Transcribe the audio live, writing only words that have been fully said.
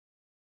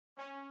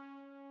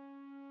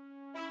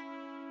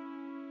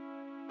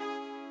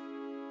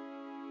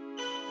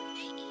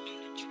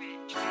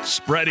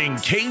Spreading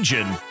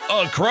Cajun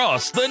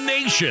across the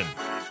nation.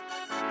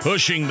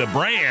 Pushing the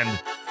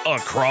brand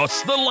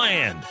across the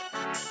land.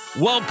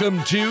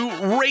 Welcome to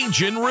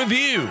Ragin'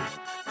 Review.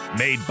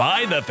 Made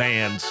by the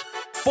fans,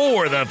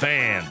 for the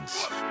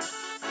fans.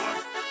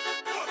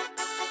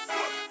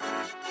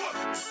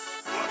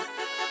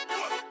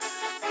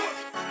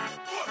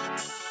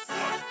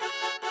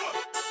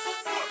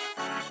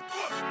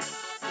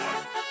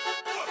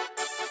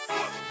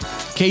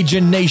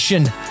 Cajun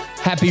Nation,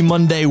 happy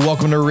Monday.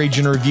 Welcome to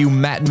Ragin' Review.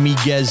 Matt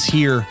Miguez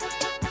here,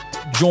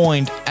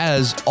 joined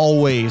as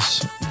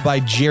always by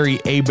Jerry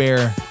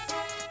Abear,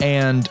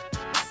 and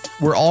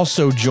we're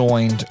also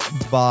joined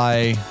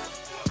by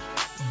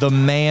the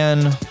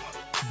man,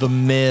 the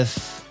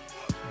myth,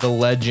 the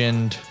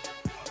legend,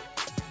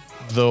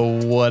 the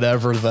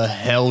whatever the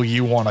hell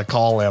you want to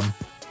call him,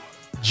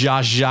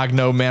 Josh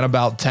Jagno, man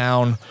about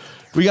town.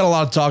 We got a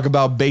lot to talk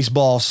about: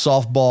 baseball,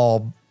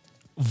 softball,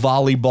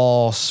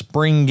 volleyball,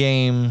 spring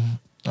game.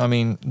 I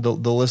mean, the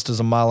list is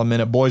a mile a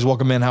minute. Boys,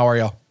 welcome in. How are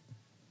y'all?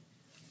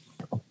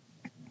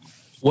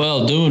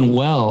 Well, doing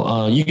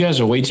well. You guys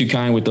are way too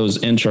kind with those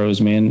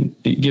intros, man.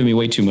 You give me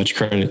way too much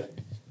credit.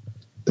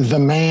 The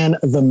man,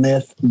 the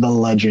myth, the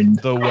legend.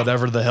 The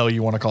whatever the hell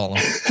you want to call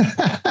him.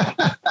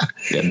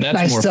 Yeah, that's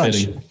nice more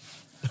touch. fitting.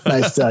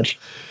 Nice touch.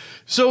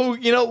 So,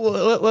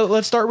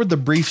 let's start with the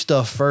brief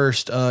stuff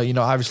first.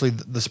 Obviously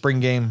the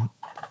spring game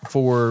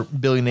for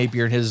Billy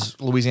Napier and his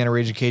Louisiana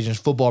Ragin' Cajuns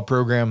football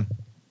program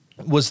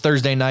was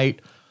Thursday night.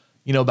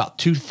 About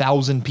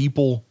 2,000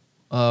 people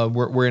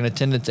were in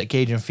attendance at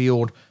Cajun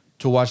Field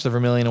to watch the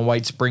Vermilion and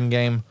White spring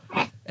game.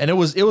 And it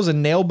was a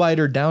nail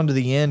biter down to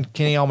the end.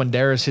 Kenny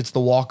Almendares hits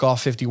the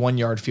walk-off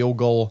 51-yard field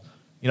goal.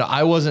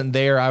 I wasn't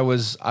there. I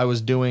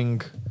was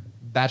doing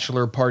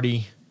bachelor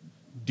party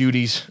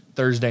duties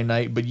Thursday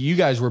night, but you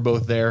guys were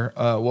both there.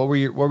 What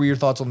were your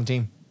thoughts on the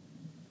team?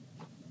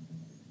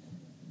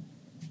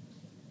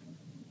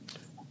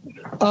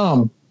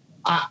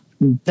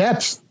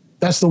 Depth.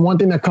 That's the one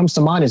thing that comes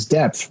to mind is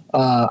depth.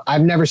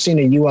 I've never seen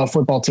a UL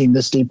football team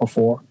this deep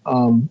before.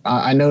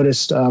 I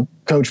noticed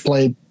Coach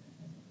played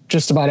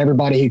just about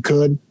everybody he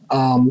could.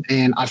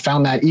 And I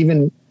found that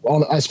even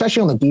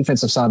especially on the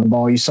defensive side of the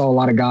ball, you saw a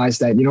lot of guys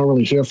that you don't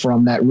really hear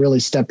from that really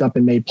stepped up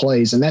and made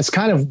plays. And that's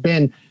kind of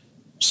been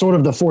sort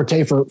of the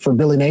forte for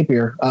Billy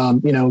Napier.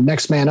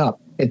 Next man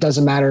up. It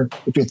doesn't matter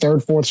if you're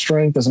third, fourth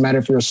string, doesn't matter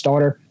if you're a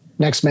starter,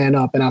 next man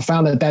up. And I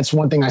found that that's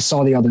one thing I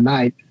saw the other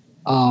night.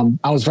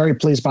 I was very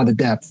pleased by the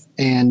depth.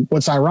 And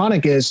what's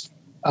ironic is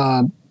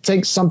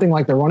take something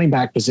like the running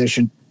back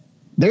position.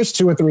 There's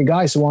 2 or 3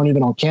 guys who aren't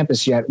even on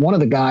campus yet. One of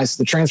the guys,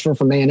 the transfer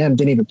from A&M,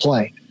 didn't even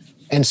play.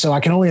 And so I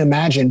can only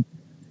imagine,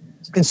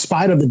 in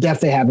spite of the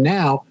depth they have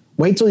now,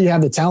 wait till you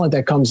have the talent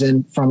that comes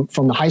in from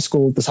the high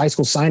school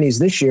signees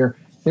this year.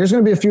 There's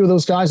going to be a few of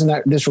those guys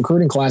in this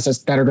recruiting class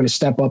that are going to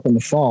step up in the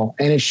fall.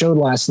 And it showed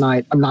last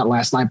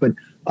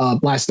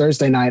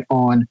Thursday night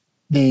on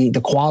the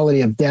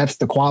quality of depth,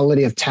 the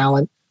quality of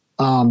talent.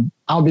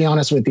 I'll be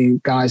honest with you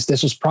guys,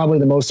 this was probably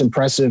the most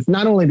impressive,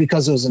 not only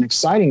because it was an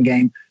exciting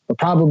game, but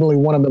probably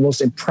one of the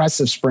most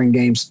impressive spring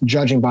games,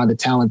 judging by the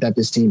talent that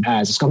this team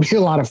has. It's going to be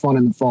a lot of fun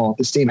in the fall.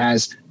 This team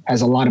has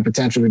a lot of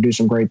potential to do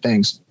some great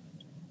things.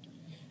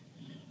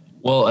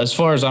 Well, as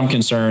far as I'm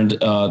concerned,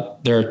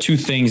 there are 2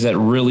 things that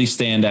really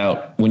stand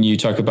out when you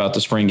talk about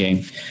the spring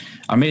game.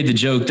 I made the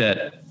joke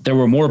that there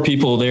were more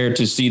people there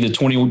to see the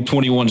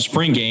 2021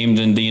 spring game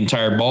than the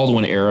entire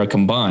Baldwin era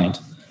combined.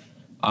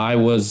 I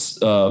was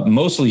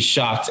mostly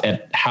shocked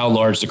at how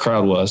large the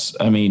crowd was.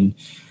 I mean,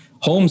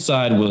 home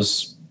side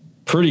was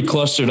pretty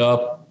clustered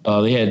up.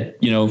 They had,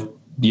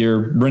 your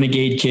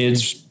Renegade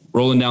kids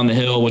rolling down the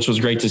hill, which was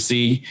great to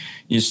see.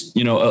 Just,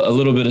 a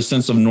little bit of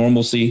sense of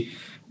normalcy.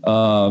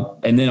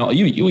 And then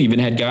you even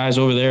had guys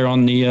over there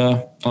on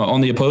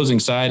the opposing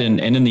side and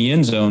in the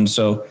end zone.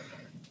 So,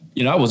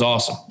 it was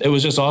awesome. It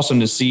was just awesome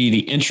to see the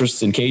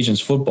interest in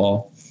Cajuns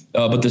football.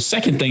 But the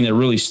second thing that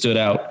really stood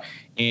out,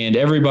 and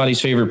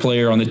everybody's favorite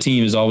player on the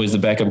team is always the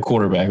backup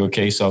quarterback.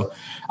 Okay, so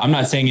I'm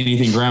not saying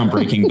anything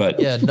groundbreaking, but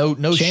yeah, no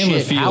Chandler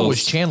shit. Fields, How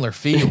was Chandler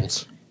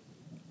Fields?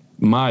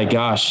 My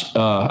gosh,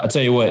 I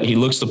tell you what, he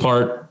looks the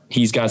part.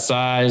 He's got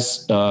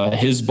size.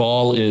 His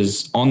ball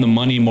is on the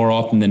money more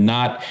often than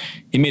not.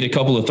 He made a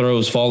couple of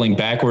throws falling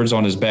backwards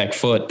on his back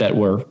foot that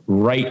were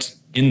right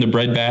in the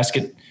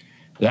breadbasket.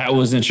 That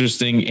was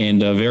interesting and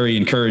very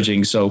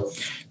encouraging. So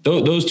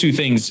those 2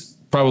 things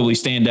probably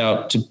stand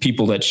out to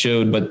people that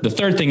showed. But the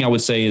third thing I would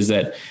say is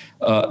that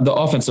the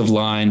offensive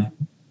line,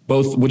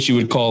 both what you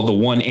would call the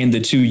 1 and the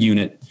 2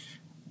 unit,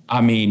 I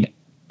mean,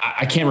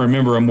 I can't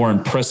remember a more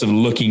impressive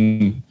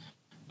looking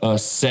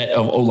set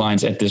of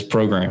O-lines at this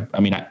program. I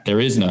mean, there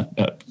is none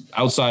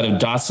outside of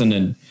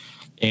Dotson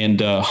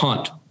and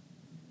Hunt.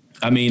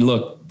 I mean,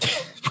 look,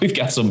 we've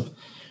got some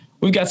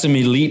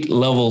elite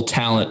level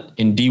talent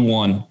in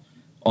D1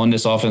 on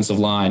this offensive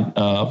line.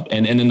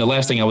 And then the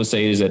last thing I would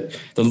say is that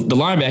the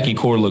linebacking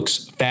core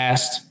looks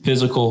fast,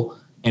 physical,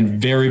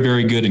 and very,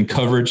 very good in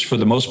coverage for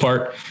the most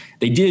part.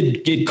 They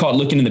did get caught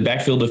looking in the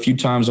backfield a few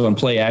times on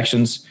play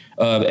actions,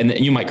 and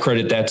you might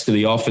credit that to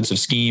the offensive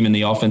scheme and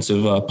the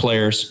offensive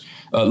players,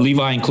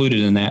 Levi included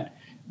in that.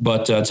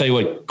 But I'll tell you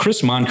what,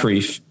 Chris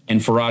Moncrief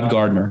and Farad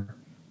Gardner,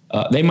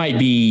 they might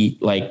be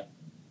like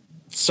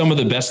some of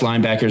the best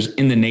linebackers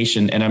in the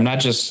nation. And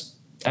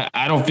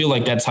I don't feel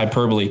like that's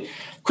hyperbole.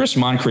 Chris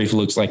Moncrief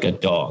looks like a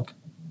dog.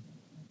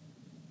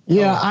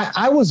 Yeah,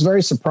 I was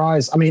very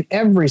surprised. I mean,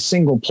 every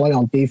single play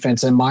on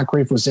defense, and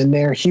Moncrief was in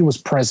there. He was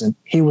present.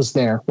 He was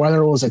there.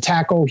 Whether it was a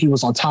tackle, he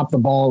was on top of the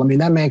ball. I mean,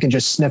 that man can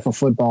just sniff a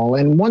football.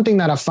 And one thing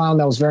that I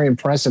found that was very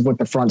impressive with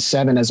the front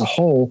seven as a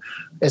whole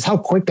is how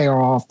quick they are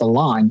off the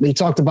line. We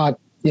talked about,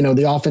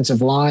 the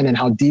offensive line and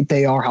how deep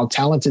they are, how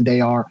talented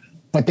they are,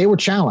 but they were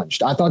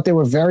challenged. I thought they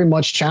were very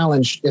much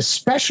challenged,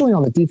 especially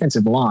on the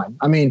defensive line.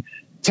 I mean,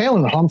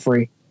 Taylor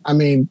Humphrey,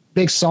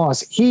 Big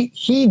Sauce, he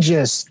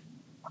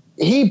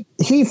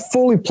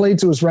fully played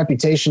to his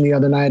reputation the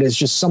other night as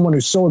just someone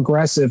who's so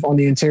aggressive on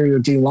the interior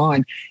D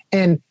line.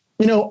 And,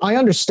 I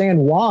understand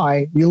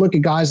why you look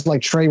at guys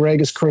like Trey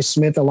Regis, Chris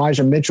Smith,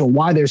 Elijah Mitchell,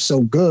 why they're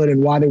so good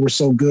and why they were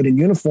so good in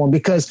uniform,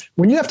 because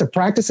when you have to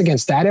practice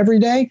against that every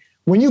day,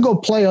 when you go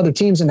play other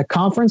teams in the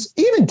conference,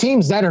 even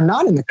teams that are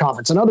not in the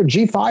conference, another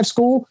G5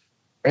 school,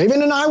 or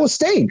even in Iowa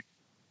State,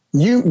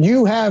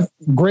 you have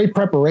great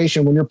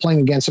preparation when you're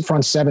playing against a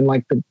front seven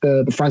like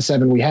the front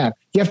seven we have.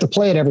 You have to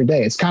play it every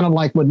day. It's kind of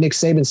like what Nick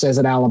Saban says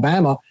at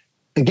Alabama.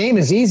 The game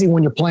is easy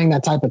when you're playing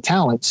that type of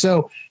talent.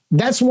 So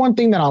that's one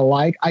thing that I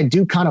like. I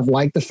do kind of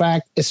like the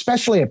fact,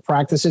 especially at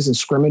practices and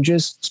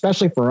scrimmages,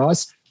 especially for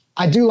us,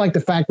 I do like the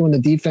fact when the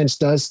defense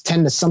does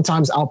tend to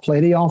sometimes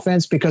outplay the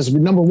offense because,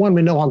 number one,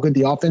 we know how good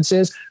the offense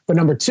is. But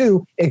number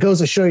two, it goes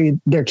to show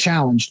you they're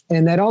challenged.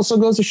 And that also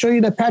goes to show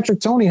you that Patrick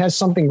Toney has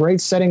something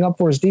great setting up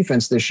for his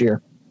defense this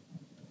year.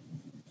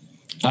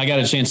 I got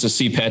a chance to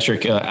see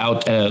Patrick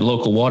out at a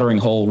local watering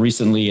hole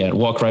recently. I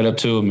walked right up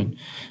to him and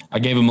I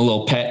gave him a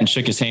little pat and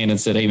shook his hand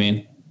and said, "Hey,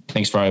 man,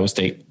 thanks for Iowa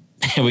State."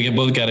 And we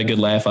both got a good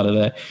laugh out of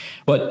that.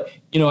 But,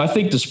 I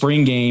think the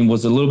spring game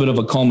was a little bit of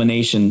a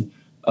culmination.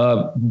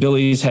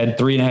 Billy's had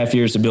 3.5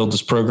 years to build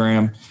this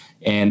program,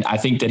 and I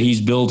think that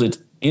he's built it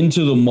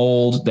into the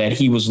mold that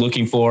he was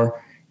looking for.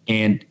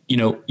 And,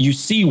 you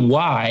see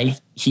why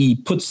he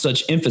puts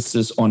such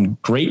emphasis on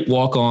great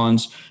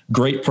walk-ons,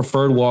 great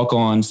preferred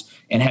walk-ons,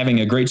 and having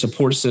a great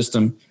support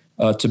system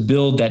to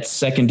build that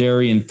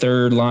secondary and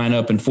third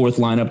lineup and fourth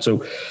lineup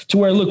to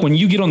where, look, when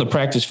you get on the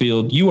practice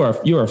field, you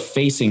are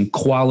facing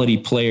quality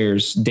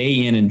players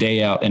day in and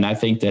day out. And I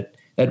think that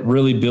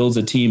really builds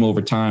a team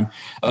over time.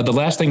 The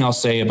last thing I'll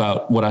say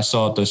about what I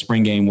saw at the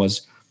spring game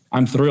was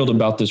I'm thrilled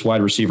about this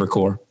wide receiver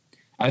core.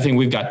 I think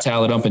we've got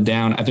talent up and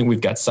down. I think we've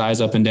got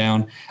size up and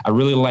down. I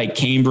really like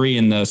Cambry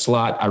in the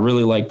slot. I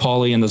really like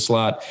Pauly in the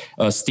slot.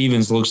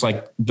 Stevens looks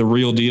like the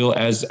real deal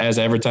as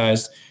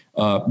advertised.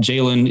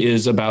 Jalen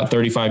is about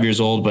 35 years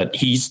old, but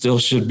he still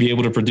should be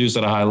able to produce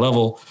at a high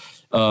level.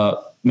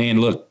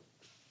 Man, look,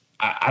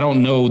 I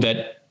don't know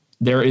that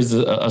there is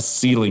a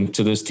ceiling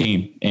to this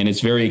team, and it's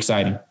very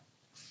exciting.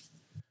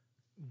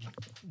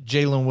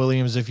 Jalen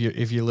Williams, if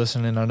you're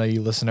listening, I know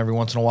you listen every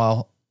once in a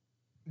while.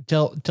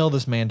 Tell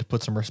this man to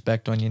put some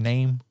respect on your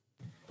name.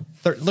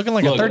 Looking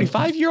like a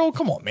 35-year-old?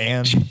 Come on,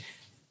 man.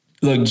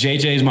 Look,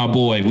 JJ's my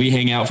boy. We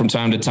hang out from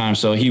time to time,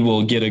 so he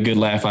will get a good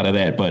laugh out of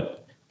that.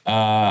 But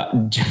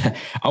I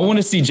want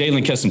to see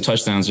Jalen catch some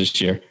touchdowns this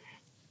year.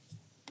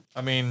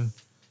 I mean,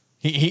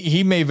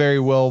 he may very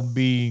well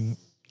be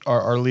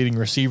our leading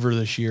receiver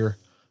this year.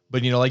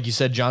 But, like you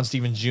said, John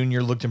Stevens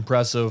Jr. looked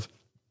impressive.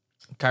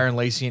 Kyron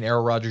Lacey and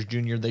Errol Rogers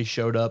Jr., they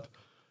showed up,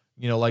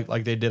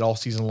 like they did all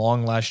season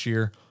long last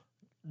year.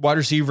 Wide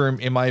receiver,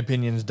 in my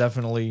opinion, is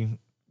definitely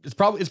it's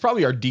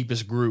probably our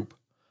deepest group,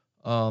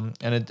 and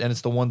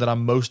it's the one that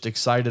I'm most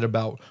excited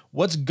about.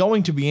 What's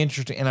going to be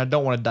interesting, and I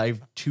don't want to dive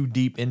too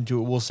deep into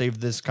it. We'll save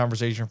this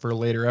conversation for a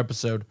later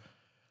episode.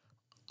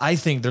 I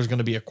think there's going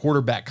to be a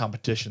quarterback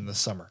competition this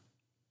summer.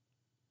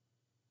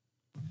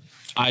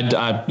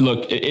 I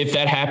look, if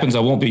that happens, I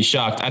won't be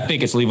shocked. I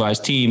think it's Levi's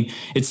team.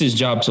 It's his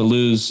job to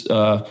lose.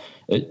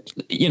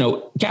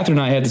 Catherine and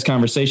I had this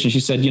conversation. She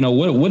said,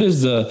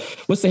 what's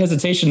the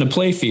hesitation to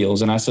play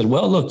feels? And I said,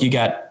 well, look, you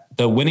got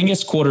the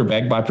winningest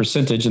quarterback by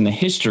percentage in the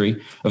history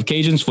of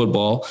Cajuns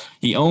football.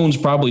 He owns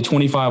probably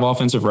 25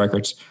 offensive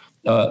records.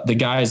 The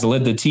guy has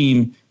led the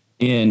team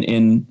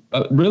in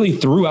really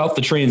throughout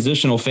the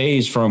transitional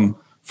phase from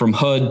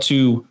HUD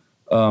to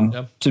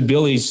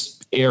Billy's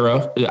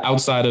era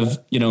outside of,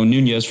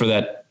 Nunez for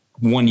that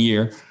 1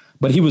 year.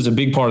 But he was a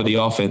big part of the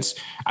offense.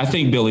 I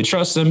think Billy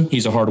trusts him.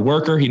 He's a hard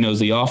worker. He knows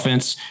the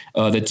offense.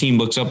 The team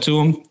looks up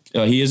to him.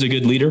 He is a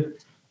good leader.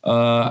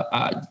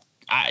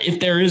 If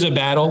there is a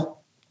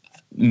battle,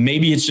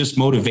 maybe it's just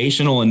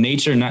motivational in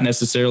nature, not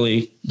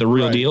necessarily the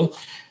real deal.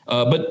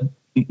 But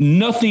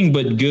nothing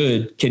but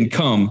good can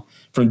come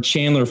from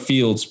Chandler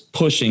Fields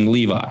pushing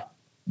Levi.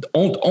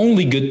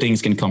 Only good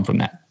things can come from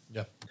that.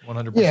 Yeah,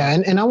 100%. Yeah,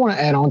 and I want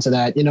to add on to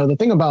that. The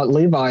thing about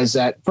Levi is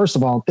that, first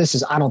of all,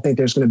 I don't think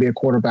there's going to be a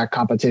quarterback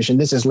competition.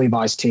 This is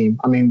Levi's team.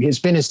 I mean, it's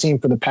been his team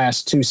for the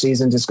past 2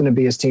 seasons. It's going to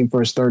be his team for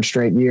his 3rd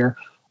straight year.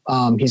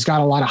 He's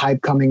got a lot of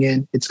hype coming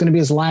in. It's going to be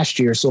his last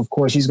year. So, of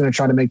course, he's going to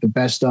try to make the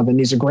best of it. And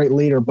he's a great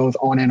leader both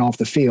on and off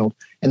the field.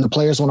 And the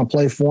players want to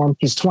play for him.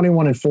 He's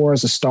 21-4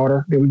 as a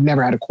starter. I mean, we've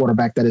never had a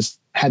quarterback that has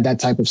had that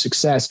type of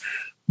success.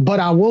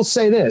 But I will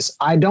say this.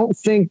 I don't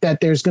think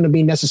that there's going to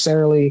be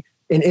necessarily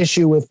an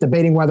issue with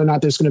debating whether or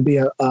not there's going to be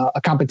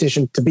a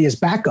competition to be his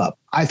backup.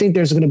 I think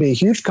there's going to be a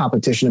huge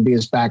competition to be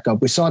his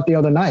backup. We saw it the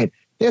other night.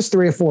 There's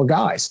 3 or 4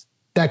 guys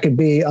that could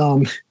be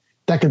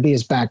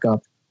his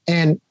backup.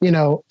 And,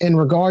 in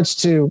regards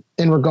to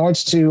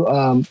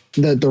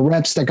the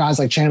reps that guys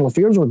like Chandler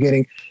Fields were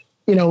getting,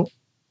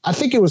 I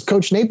think it was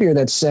Coach Napier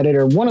that said it,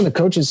 or one of the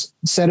coaches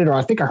said it, or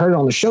I think I heard it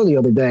on the show the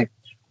other day.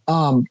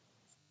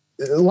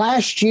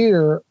 Last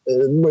year,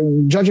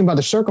 judging by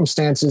the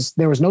circumstances,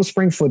 there was no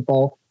spring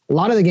football. A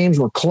lot of the games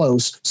were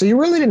close. So you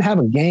really didn't have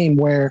a game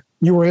where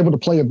you were able to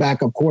play your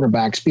backup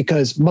quarterbacks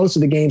because most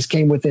of the games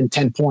came within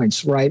 10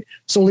 points, right?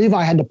 So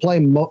Levi had to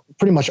play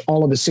pretty much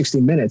all of the 60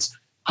 minutes.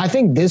 I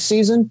think this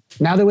season,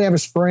 now that we have a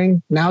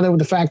spring, now that with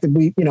the fact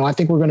that I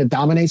think we're going to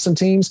dominate some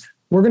teams,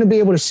 we're going to be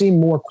able to see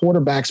more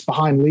quarterbacks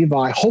behind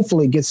Levi,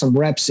 hopefully get some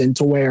reps in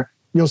to where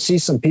you'll see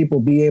some people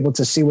be able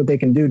to see what they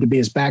can do to be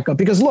his backup.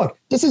 Because look,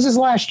 this is his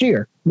last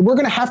year. We're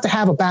going to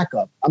have a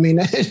backup. I mean,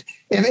 and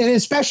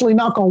especially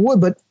knock on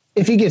wood, but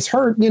if he gets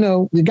hurt,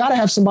 you got to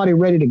have somebody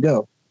ready to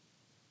go.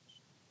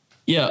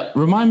 Yeah.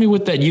 Remind me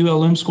what that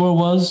ULM score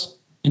was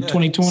in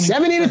 2020.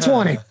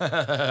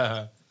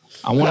 70-20.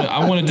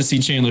 I wanted to see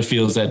Chandler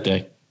Fields that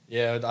day.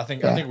 Yeah, I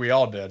think we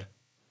all did.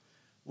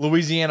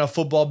 Louisiana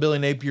football, Billy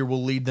Napier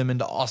will lead them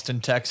into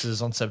Austin,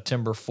 Texas on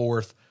September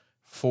 4th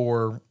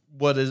for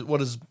what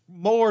is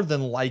more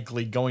than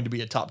likely going to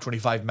be a top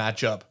 25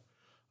 matchup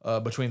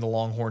between the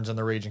Longhorns and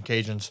the Raging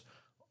Cajuns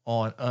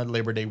on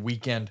Labor Day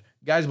weekend.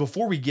 Guys,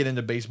 before we get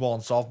into baseball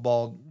and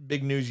softball,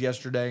 big news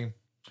yesterday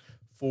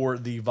for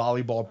the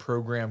volleyball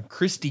program.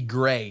 Christy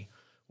Gray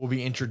will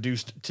be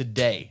introduced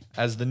today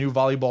as the new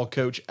volleyball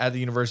coach at the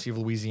University of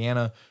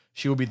Louisiana.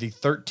 She will be the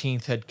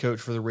 13th head coach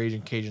for the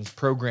Raging Cajuns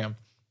program.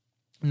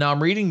 Now,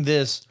 I'm reading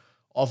this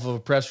off of a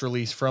press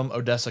release from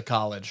Odessa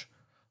College.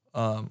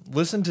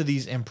 Listen to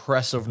these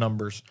impressive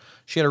numbers.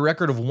 She had a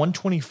record of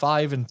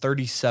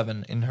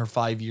 125-37 in her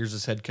 5 years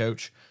as head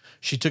coach.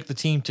 She took the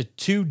team to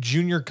 2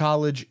 junior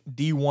college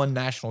D1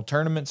 national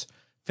tournaments,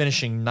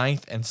 finishing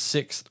 9th and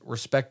 6th,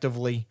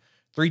 respectively.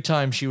 3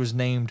 times she was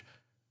named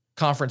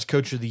Conference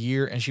Coach of the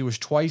Year, and she was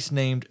twice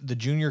named the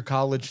Junior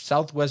College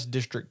Southwest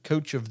District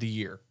Coach of the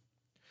Year.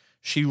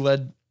 She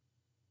led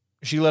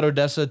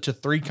Odessa to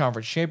 3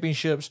 conference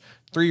championships.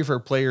 3 of her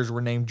players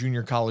were named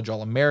Junior College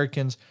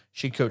All-Americans.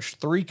 She coached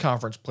 3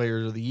 Conference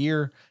Players of the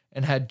Year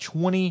and had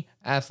 20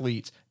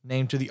 athletes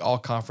named to the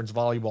All-Conference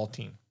volleyball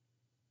team.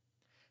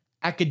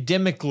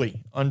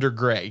 Academically, under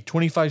Gray,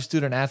 25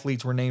 student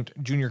athletes were named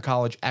Junior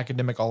College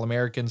Academic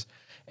All-Americans,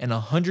 and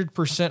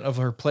 100% of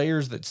her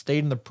players that stayed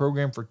in the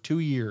program for 2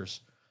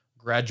 years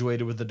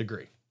graduated with a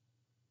degree.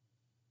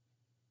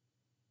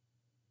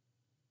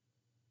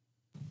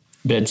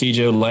 Bet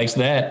T-Joe likes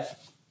that.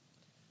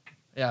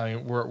 Yeah, I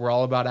mean, we're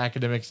all about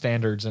academic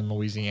standards in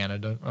Louisiana.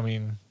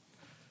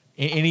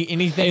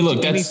 Anything, hey,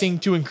 look, anything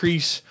to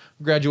increase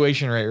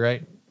graduation rate,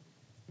 right?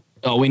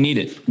 Oh, we need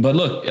it. But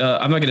look,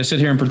 I'm not going to sit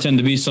here and pretend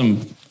to be some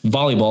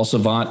volleyball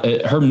savant.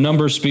 Her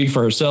numbers speak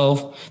for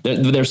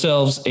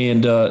themselves,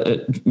 and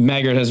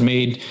Maggard has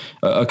made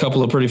a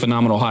couple of pretty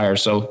phenomenal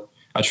hires. So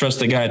I trust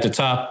the guy at the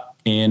top,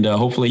 and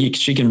hopefully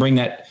she can bring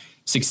that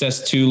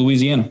success to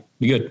Louisiana.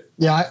 Be good.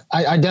 Yeah,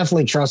 I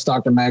definitely trust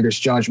Dr. Maggard's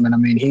judgment. I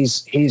mean,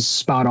 he's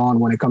spot on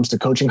when it comes to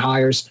coaching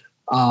hires.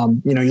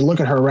 You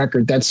look at her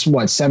record, that's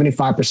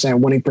 75%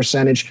 winning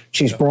percentage.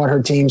 She's brought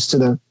her teams to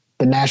the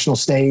national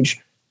stage.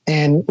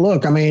 And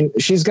look, I mean,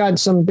 she's got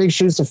some big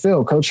shoes to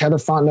fill. Coach Heather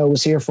Fontenot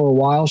was here for a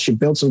while. She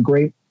built some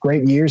great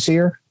years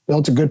here,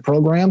 built a good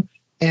program.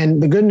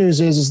 And the good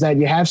news is that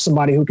you have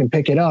somebody who can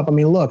pick it up. I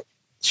mean, look,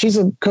 she's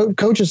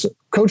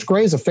Coach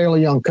Gray is a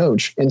fairly young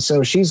coach. And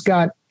so she's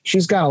got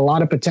a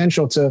lot of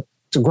potential to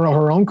grow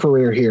her own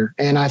career here.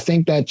 And I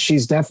think that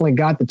she's definitely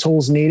got the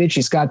tools needed.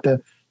 She's got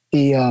the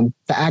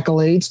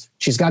accolades.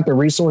 She's got the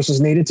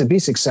resources needed to be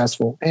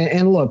successful.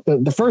 And look,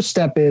 the first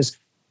step is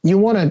you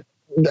want to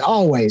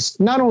always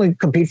not only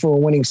compete for a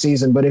winning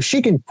season, but if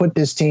she can put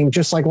this team,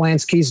 just like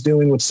Lance Key's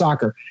doing with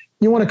soccer,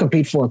 you want to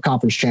compete for a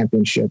conference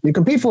championship. You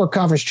compete for a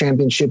conference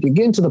championship, you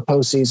get into the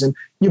postseason,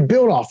 you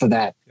build off of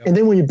that. Yep. And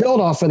then when you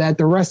build off of that,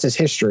 the rest is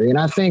history. And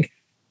I think,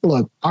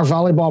 look, our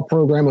volleyball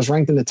program was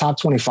ranked in the top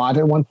 25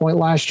 at one point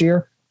last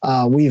year.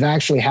 We've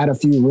actually had a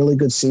few really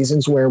good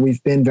seasons where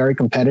we've been very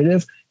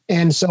competitive.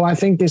 And so I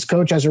think this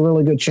coach has a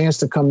really good chance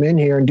to come in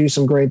here and do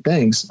some great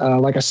things.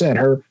 Like I said,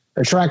 her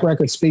track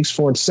record speaks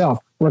for itself,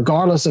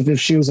 regardless of if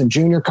she was in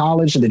junior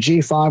college or the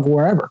G5,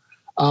 wherever.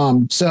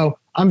 So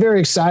I'm very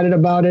excited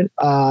about it.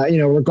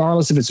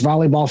 Regardless if it's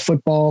volleyball,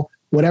 football,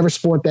 whatever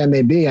sport that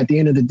may be, at the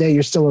end of the day,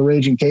 you're still a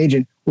Raging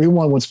Cajun. We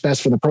want what's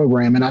best for the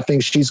program, and I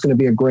think she's going to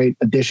be a great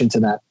addition to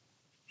that.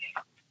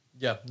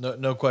 Yeah,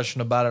 no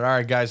question about it. All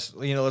right, guys,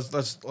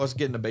 let's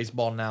get into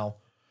baseball now,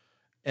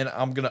 and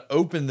I'm going to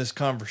open this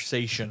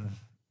conversation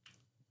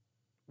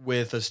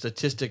with a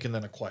statistic and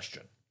then a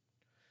question.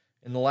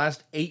 In the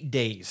last 8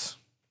 days,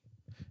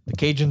 the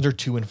Cajuns are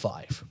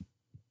 2-5.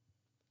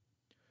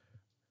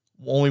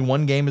 Only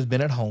one game has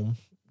been at home.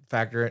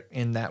 Factor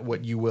in that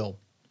what you will.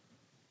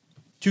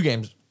 2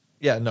 games.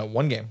 Yeah, no,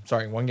 1 game.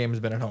 Sorry, 1 game has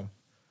been at home.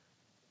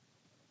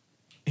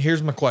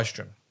 Here's my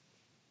question.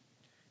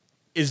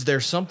 Is there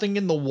something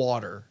in the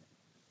water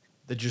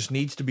that just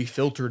needs to be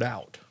filtered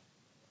out?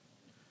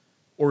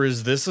 Or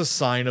is this a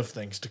sign of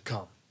things to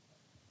come?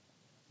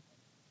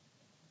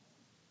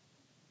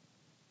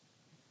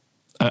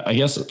 I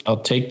guess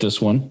I'll take this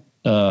one.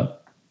 I'm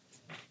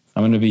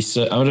going to be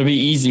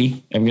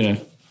easy. I'm going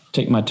to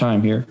take my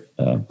time here.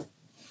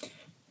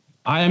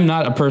 I am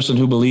not a person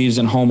who believes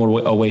in home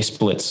or away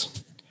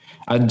splits.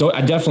 I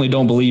definitely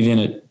don't believe in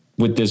it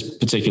with this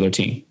particular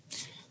team.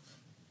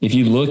 If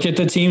you look at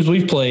the teams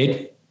we've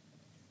played,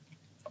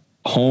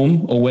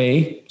 home,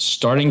 away,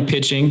 starting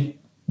pitching,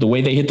 the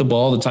way they hit the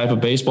ball, the type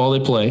of baseball they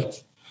play,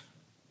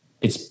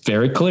 it's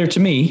very clear to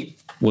me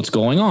what's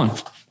going on.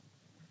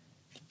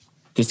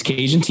 This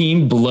Cajun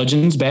team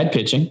bludgeons bad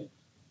pitching,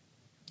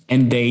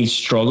 and they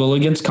struggle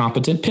against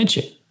competent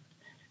pitching.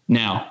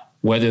 Now,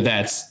 whether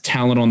that's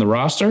talent on the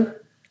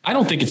roster, I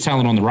don't think it's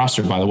talent on the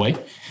roster, by the way.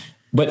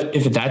 But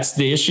if that's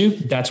the issue,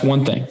 that's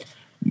one thing.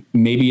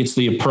 Maybe it's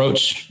the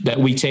approach that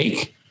we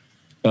take.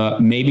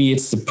 Maybe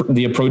it's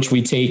the approach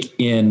we take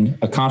in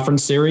a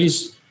conference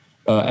series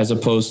as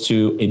opposed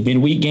to a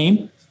midweek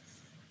game.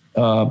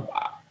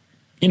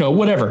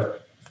 Whatever.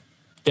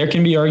 There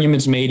can be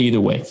arguments made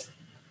either way.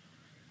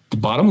 The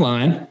bottom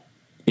line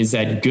is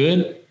that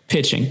good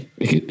pitching,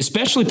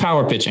 especially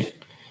power pitching,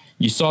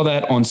 you saw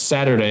that on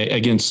Saturday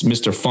against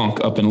Mr.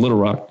 Funk up in Little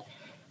Rock.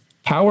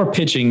 Power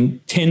pitching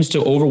tends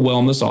to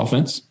overwhelm this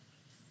offense.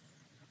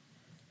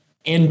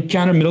 And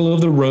kind of middle of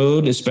the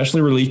road,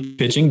 especially relief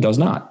pitching, does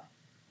not.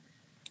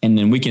 And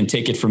then we can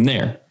take it from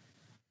there.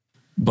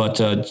 But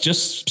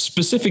just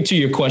specific to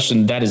your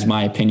question, that is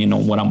my opinion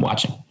on what I'm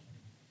watching.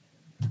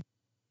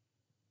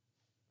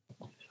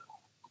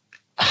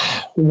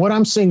 What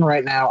I'm seeing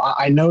right now,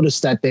 I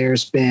noticed that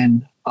there's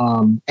been,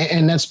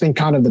 and that's been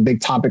kind of the big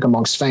topic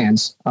amongst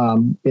fans.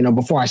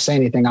 Before I say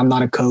anything, I'm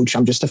not a coach.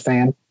 I'm just a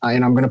fan,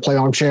 and I'm going to play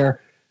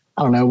armchair.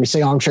 I don't know. We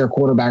say armchair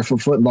quarterback for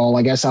football.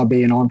 I guess I'll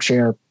be an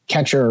armchair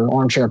catcher or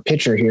armchair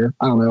pitcher here.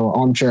 I don't know,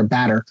 armchair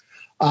batter.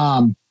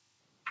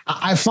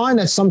 I find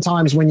that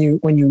sometimes when you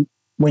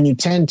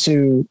tend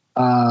to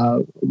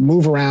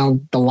move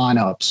around the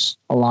lineups,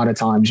 a lot of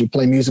times you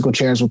play musical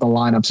chairs with the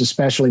lineups,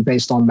 especially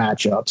based on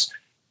matchups.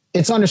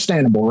 It's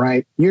understandable,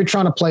 right? You're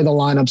trying to play the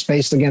lineups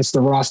based against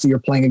the roster you're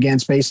playing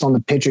against, based on the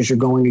pitchers you're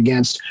going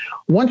against.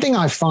 One thing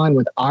I find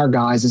with our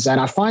guys is that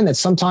I find that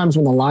sometimes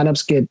when the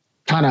lineups get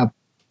kind of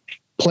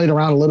played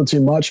around a little too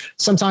much,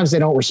 sometimes they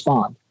don't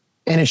respond.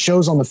 And it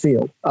shows on the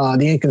field,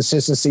 the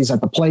inconsistencies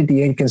at the plate,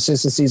 the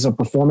inconsistencies of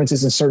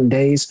performances in certain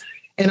days.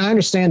 And I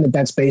understand that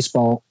that's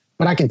baseball,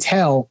 but I can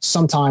tell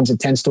sometimes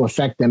it tends to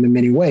affect them in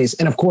many ways.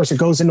 And of course, it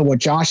goes into what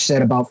Josh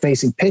said about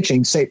facing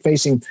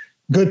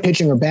good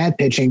pitching or bad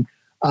pitching.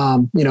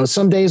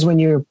 Some days when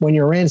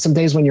you're in, some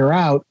days when you're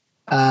out,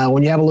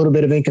 when you have a little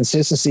bit of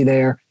inconsistency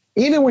there,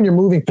 even when you're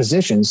moving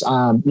positions,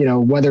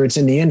 whether it's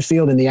in the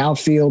infield, in the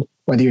outfield,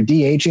 whether you're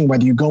DHing,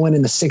 whether you go in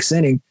the 6th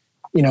inning,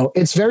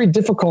 it's very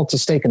difficult to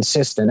stay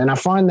consistent. And I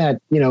find that,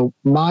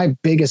 my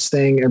biggest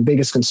thing or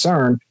biggest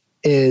concern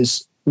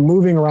is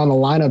moving around the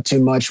lineup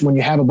too much when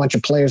you have a bunch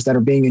of players that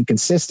are being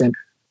inconsistent.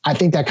 I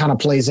think that kind of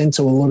plays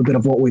into a little bit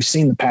of what we've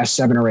seen the past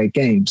 7 or 8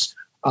 games.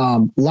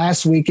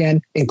 Last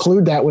weekend,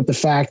 include that with the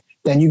fact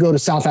then you go to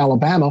South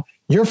Alabama,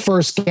 your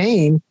first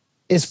game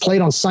is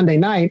played on Sunday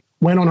night,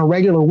 when on a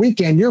regular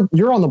weekend,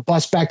 you're on the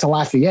bus back to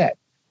Lafayette.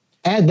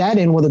 Add that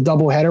in with a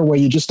doubleheader where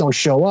you just don't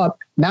show up.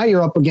 Now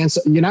you're up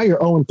against, now you're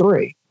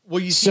 0-3. Well,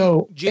 you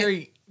see,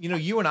 Jerry,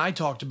 you and I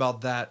talked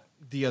about that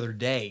the other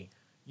day.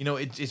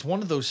 It's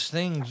one of those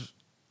things,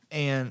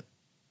 and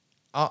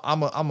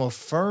I'm a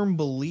firm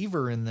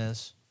believer in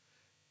this.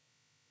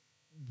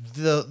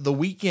 The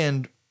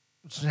weekend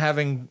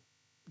having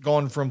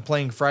gone from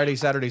playing Friday,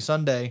 Saturday,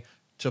 Sunday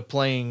to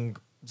playing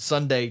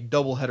Sunday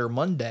doubleheader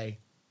Monday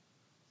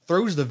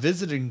throws the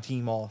visiting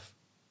team off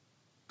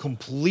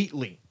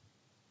completely.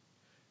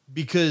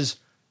 Because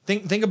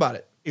think about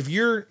it. If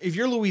you're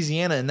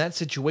Louisiana in that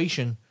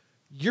situation,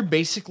 you're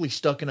basically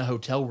stuck in a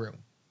hotel room.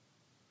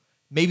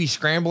 Maybe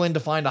scrambling to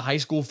find a high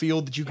school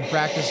field that you can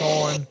practice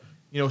on,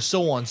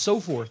 so on and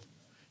so forth.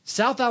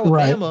 South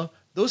Alabama, right.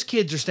 Those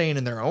kids are staying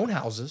in their own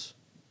houses,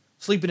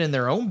 sleeping in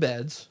their own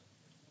beds,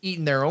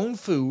 eating their own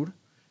food,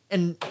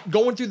 and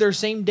going through their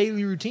same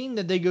daily routine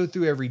that they go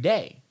through every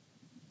day.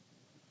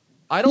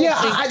 I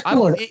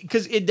don't think,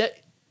 because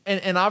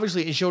and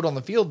obviously it showed on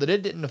the field that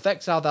it didn't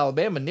affect South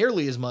Alabama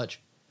nearly as much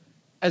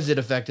as it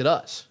affected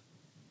us.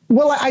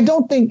 Well, I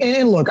don't think,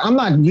 and look, I'm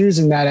not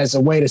using that as a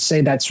way to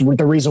say that's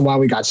the reason why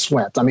we got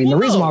swept. I mean, the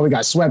reason why we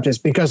got swept is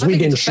because we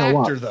didn't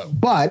show up. Though.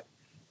 But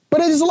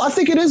it is, I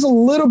think it is a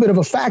little bit of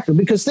a factor,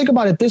 because think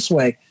about it this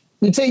way.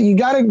 You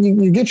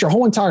get your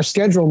whole entire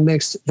schedule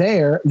mixed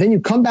there. Then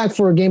you come back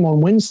for a game on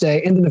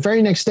Wednesday, and then the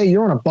very next day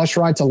you're on a bus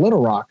ride to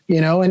Little Rock,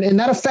 and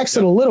that affects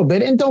it a little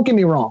bit. And don't get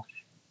me wrong.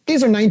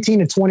 These are 19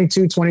 to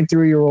 22,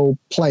 23-year-old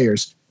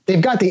players.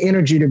 They've got the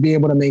energy to be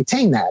able to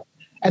maintain that.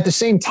 At the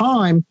same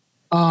time,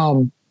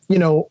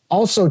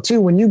 also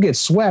too, when you get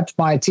swept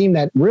by a team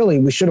that really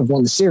we should have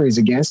won the series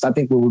against, I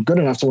think we were good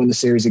enough to win the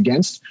series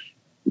against,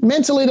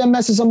 mentally that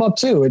messes them up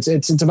too.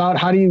 It's about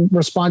how do you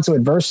respond to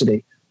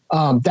adversity.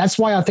 That's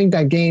why I think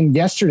that game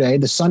yesterday,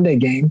 the Sunday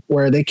game,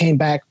 where they came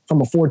back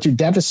from a 4-2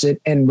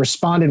 deficit and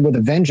responded with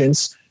a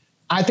vengeance,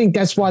 I think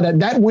that's why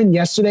that win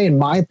yesterday, in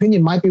my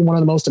opinion, might be one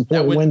of the most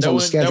important wins on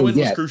the schedule yet. That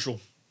win was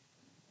crucial.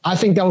 I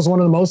think that was one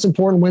of the most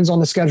important wins on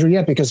the schedule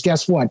yet, because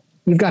guess what?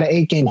 You've got an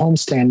 8-game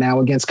homestand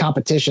now against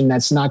competition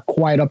that's not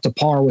quite up to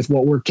par with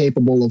what we're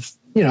capable of.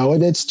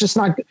 It's just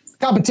not –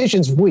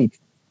 competition's weak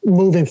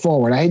moving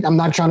forward. I'm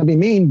not trying to be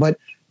mean, but,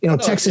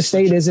 Texas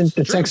State isn't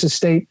the Texas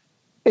State –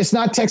 it's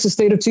not Texas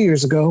State of 2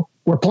 years ago.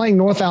 We're playing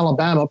North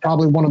Alabama,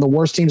 probably one of the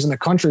worst teams in the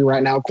country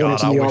right now, according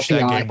to the RPI. I wish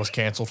that game was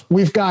canceled.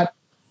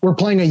 We're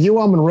playing a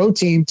UL Monroe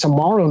team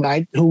tomorrow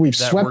night who we've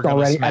swept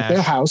already at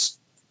their house.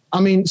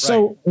 I mean,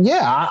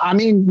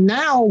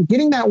 now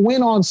getting that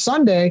win on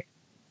Sunday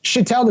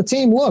should tell the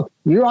team, look,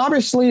 you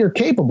obviously are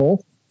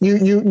capable.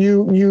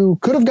 You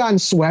could have gotten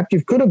swept.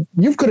 You could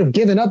have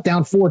given up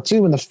down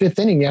 4-2 in the 5th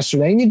inning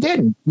yesterday, and you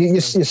didn't. You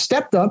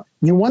stepped up.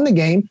 You won the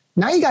game.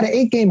 Now you got an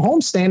 8-game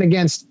homestand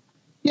against,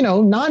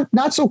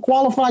 not so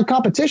qualified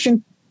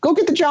competition. Go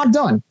get the job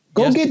done.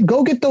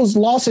 Go get those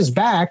losses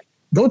back.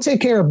 Go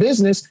take care of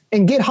business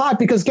and get hot,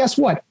 because guess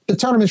what? The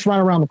tournament's right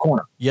around the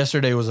corner.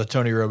 Yesterday was a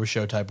Tony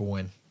Robichaux type of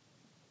win.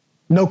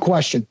 No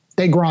question.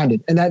 They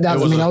grinded. And that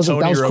was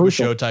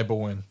crucial. Type of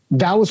win.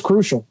 That was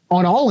crucial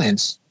on all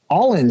ends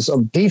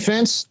of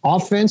defense,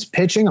 offense,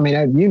 pitching. I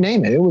mean, you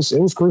name it. It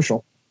was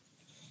crucial.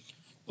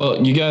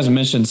 Well, you guys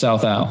mentioned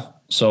South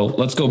Al. So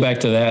let's go back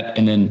to that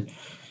and then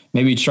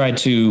maybe try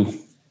to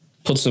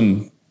put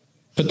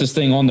this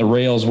thing on the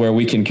rails where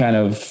we can kind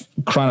of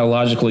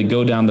chronologically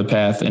go down the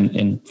path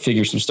and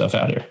figure some stuff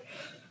out here.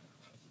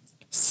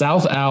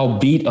 South Al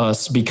beat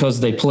us because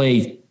they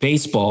play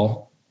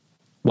baseball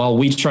while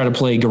we try to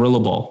play gorilla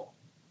ball.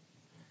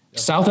 Yep.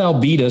 South Al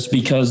beat us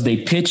because they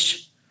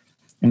pitch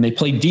and they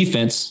play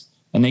defense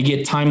and they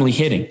get timely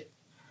hitting.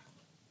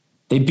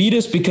 They beat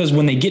us because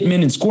when they get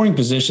men in scoring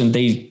position,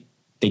 they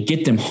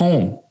get them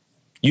home.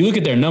 You look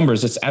at their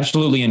numbers, it's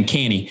absolutely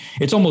uncanny.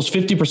 It's almost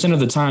 50% of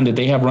the time that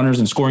they have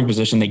runners in scoring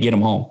position, they get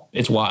them home.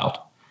 It's wild.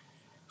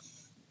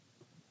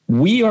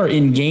 We are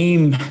in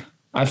game,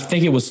 I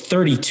think it was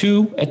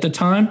 32 at the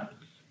time,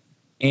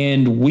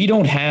 and we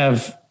don't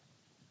have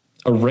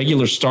a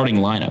regular starting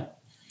lineup.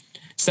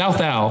 South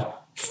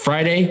Al,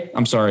 Sunday,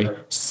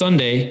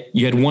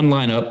 you had one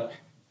lineup.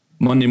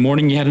 Monday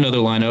morning, you had another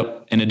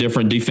lineup and a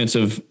different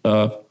defensive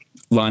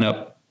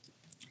lineup.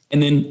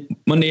 And then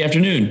Monday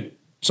afternoon,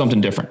 something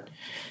different.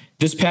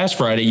 This past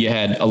Friday, you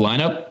had a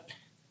lineup.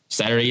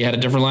 Saturday, you had a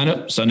different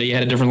lineup. Sunday, you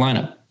had a different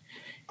lineup.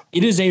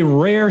 It is a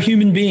rare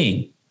human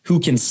being who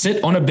can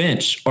sit on a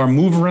bench or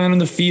move around in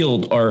the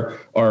field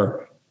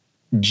or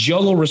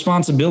juggle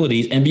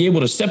responsibilities and be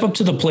able to step up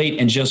to the plate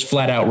and just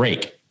flat out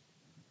rake.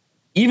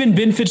 Even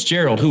Ben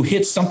Fitzgerald, who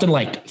hits something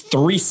like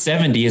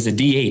 370 as a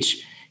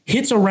DH,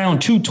 hits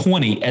around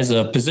 220 as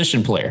a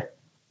position player.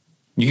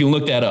 You can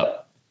look that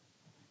up.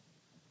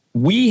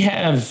 We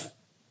have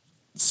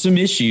some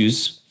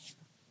issues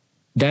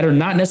that are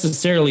not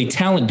necessarily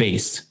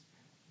talent-based.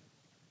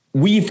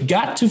 We've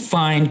got to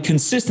find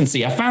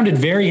consistency. I found it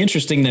very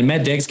interesting that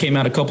Matt Deggs came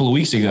out a couple of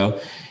weeks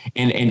ago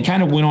and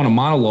kind of went on a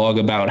monologue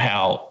about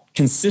how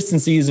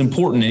consistency is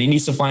important and he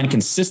needs to find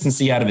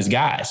consistency out of his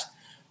guys.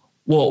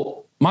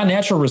 Well, my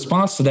natural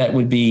response to that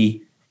would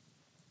be,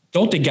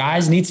 don't the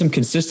guys need some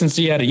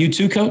consistency out of you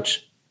too,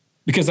 coach?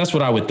 Because that's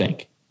what I would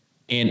think.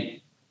 And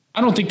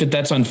I don't think that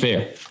that's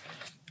unfair.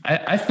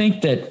 I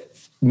think that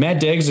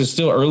Matt Deggs is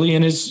still early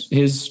in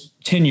his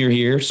tenure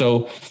here.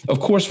 So, of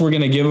course, we're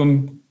going to give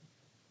him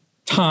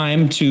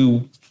time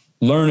to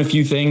learn a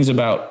few things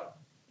about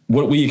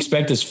what we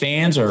expect as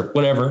fans or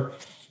whatever.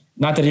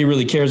 Not that he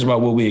really cares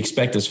about what we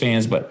expect as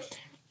fans, but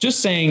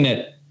just saying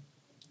that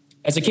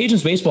as a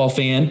Cajuns baseball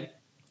fan,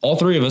 all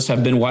three of us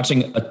have been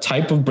watching a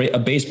type of a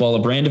baseball, a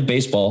brand of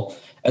baseball,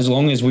 as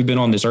long as we've been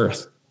on this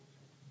earth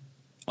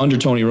under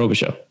Tony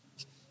Robichaux.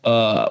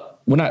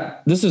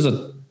 This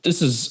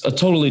is a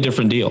totally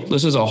different deal.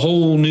 This is a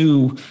whole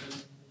new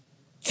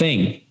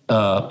thing.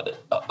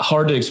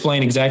 Hard to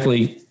explain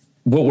exactly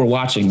what we're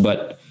watching,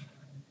 but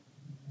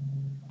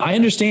I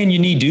understand you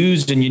need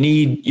dudes and you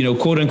need,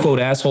 quote unquote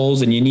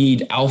assholes and you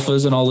need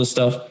alphas and all this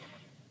stuff.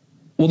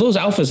 Well, those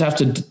alphas have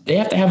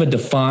to have a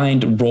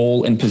defined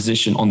role and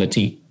position on the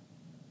team.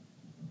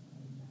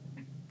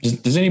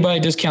 Does anybody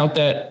discount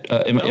that?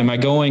 Am I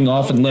going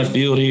off in left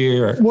field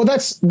here? Or? Well,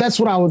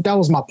 that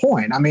was my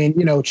point. I mean,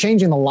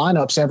 changing the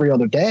lineups every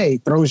other day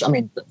throws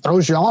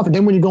you off. And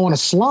then when you go on a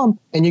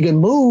slump and you get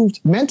moved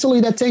mentally,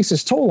 that takes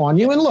its toll on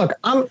you. And look,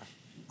 I'm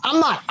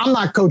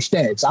not Coach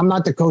Deggs. I'm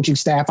not the coaching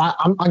staff.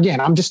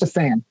 I'm just a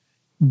fan,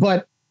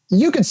 but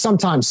you can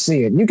sometimes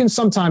see it. You can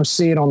sometimes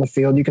see it on the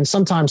field. You can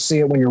sometimes see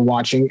it when you're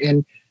watching.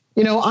 And,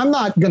 I'm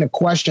not going to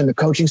question the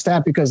coaching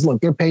staff because, look,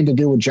 they're paid to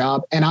do a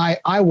job. And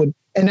I would,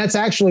 and that's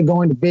actually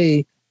going to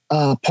be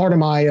part of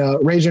my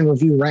Rage and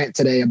Review rant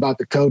today about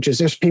the coaches.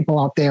 There's people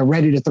out there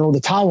ready to throw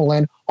the towel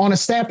in on a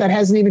staff that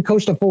hasn't even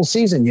coached a full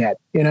season yet.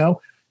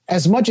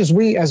 As much as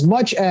we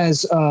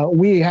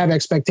have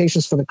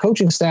expectations for the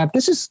coaching staff,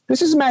 this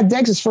is Matt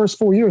Deggs' first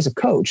full year as a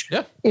coach.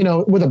 Yeah.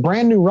 With a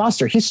brand new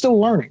roster, he's still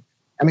learning.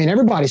 I mean,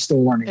 everybody's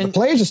still learning. The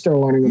players are still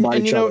learning about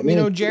each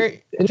other.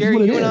 Jerry,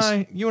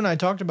 you and I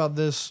talked about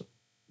this,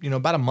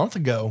 about a month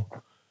ago.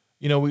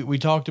 We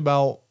talked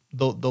about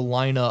the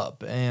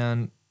lineup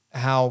and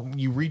how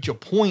you reach a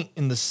point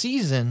in the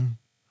season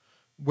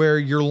where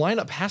your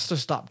lineup has to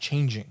stop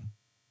changing.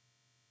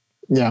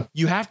 Yeah.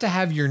 You have to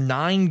have your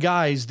 9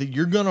 guys that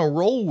you're going to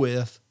roll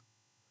with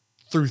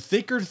through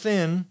thick or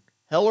thin,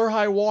 hell or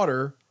high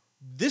water.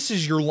 This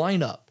is your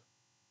lineup.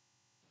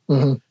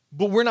 Mm-hmm.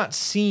 But we're not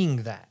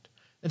seeing that.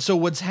 And so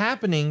what's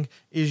happening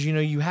is,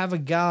 you have a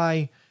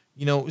guy,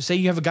 say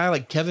you have a guy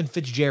like Kevin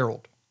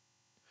Fitzgerald.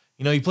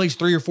 He plays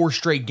 3 or 4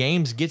 straight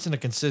games, gets in a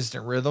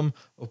consistent rhythm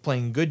of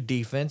playing good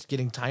defense,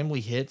 getting timely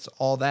hits,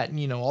 all that,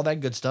 all that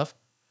good stuff.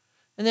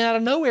 And then out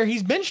of nowhere,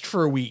 he's benched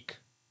for a week.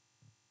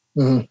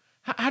 Mm-hmm.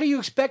 How do you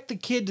expect the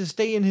kid to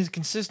stay in his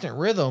consistent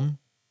rhythm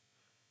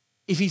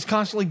if he's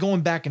constantly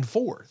going back and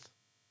forth?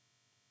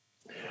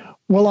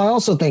 Well, I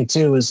also think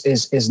too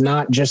is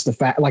not just the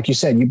fact, like you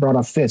said, you brought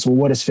up Fitz. Well,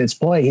 what does Fitz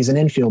play? He's an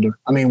infielder.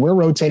 I mean, we're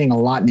rotating a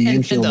lot in the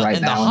infield right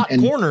now. The hot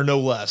corner, no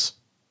less.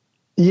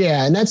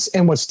 Yeah,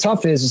 and what's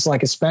tough is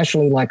like,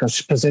 especially like a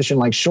position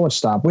like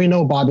shortstop. We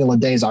know Bobby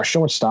Leday is our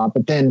shortstop,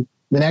 but then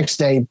the next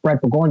day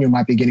Brett Pagornia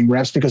might be getting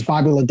reps because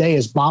Bobby Leday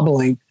is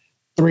bobbling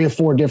 3 or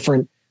 4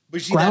 different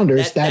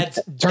grounders that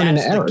turn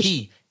into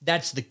errors.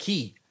 That's the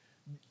key.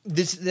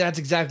 That's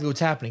exactly what's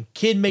happening.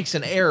 Kid makes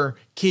an error,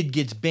 kid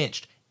gets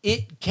benched.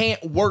 It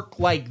can't work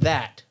like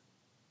that.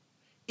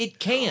 It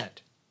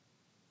can't.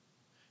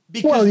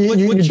 Because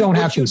you don't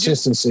have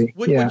consistency.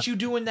 What you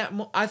do in that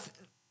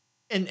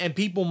and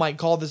people might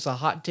call this a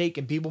hot take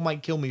and people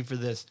might kill me for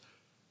this.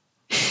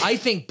 I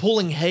think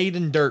pulling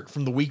Hayden Dirk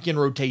from the weekend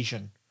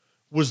rotation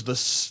was the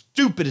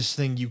stupidest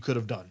thing you could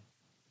have done.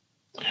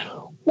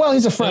 Well,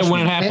 he's a freshman.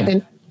 When it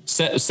happened.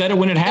 Said it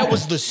when it happened. That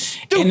was the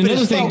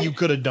stupidest thing you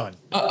could have done.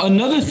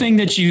 Another thing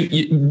that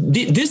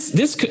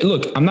this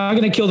look, I'm not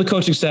going to kill the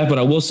coaching staff, but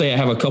I will say I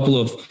have a couple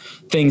of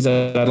things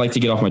that I'd like to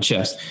get off my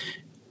chest.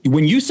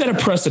 When you set a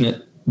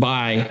precedent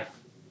by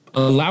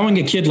allowing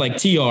a kid like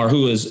TR,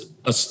 who is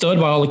a stud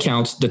by all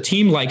accounts, the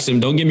team likes him.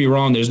 Don't get me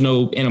wrong. There's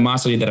no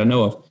animosity that I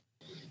know of.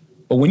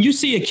 But when you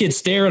see a kid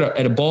stare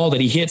at a ball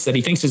that he hits that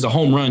he thinks is a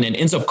home run and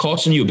ends up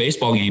costing you a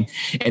baseball game,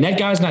 and that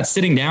guy's not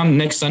sitting down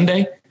next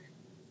Sunday,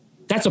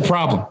 that's a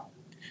problem.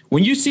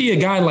 When you see a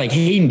guy like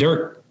Hayden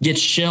Dirk get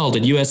shelled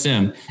at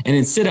USM and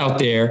then sit out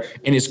there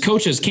and his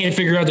coaches can't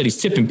figure out that he's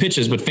tipping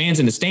pitches, but fans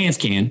in the stands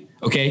can,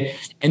 okay?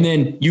 And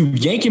then you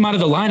yank him out of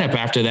the lineup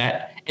after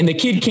that, and the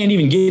kid can't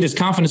even get his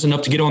confidence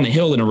enough to get on the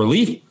hill in a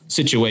relief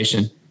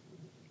situation.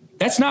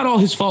 That's not all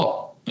his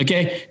fault,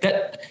 okay?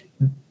 That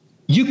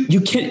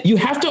you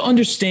have to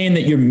understand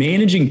that you're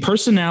managing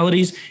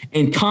personalities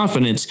and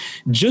confidence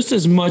just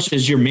as much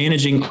as you're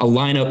managing a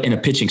lineup and a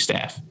pitching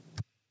staff.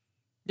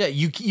 Yeah,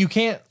 you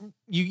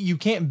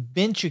can't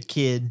bench a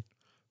kid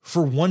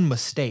for one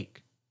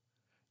mistake.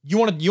 You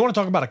want to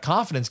talk about a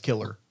confidence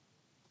killer?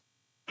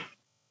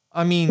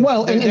 I mean,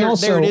 well, and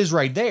also, there it is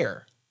right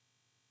there.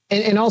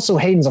 And also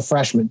Hayden's a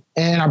freshman,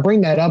 and I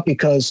bring that up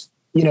because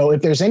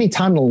if there's any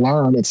time to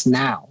learn, it's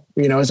now.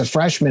 As a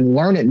freshman,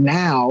 learn it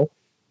now.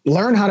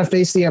 Learn how to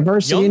face the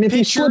adversity, and if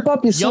you slip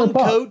up, you slip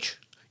up.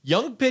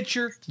 Young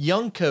pitcher,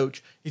 young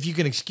coach. If you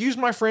can excuse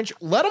my French,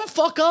 let him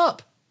fuck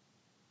up.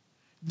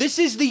 This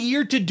is the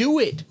year to do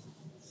it.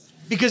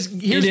 Because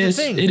here's the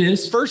thing. It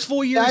is. First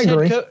full year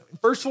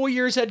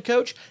as head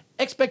coach,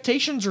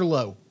 expectations are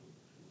low.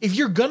 If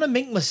you're going to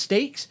make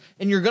mistakes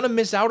and you're going to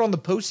miss out on the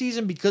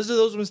postseason because of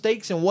those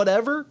mistakes and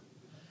whatever,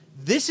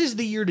 this is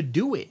the year to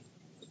do it.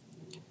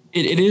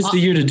 It is the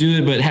year to do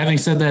it, but having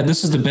said that,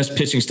 this is the best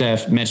pitching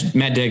staff Matt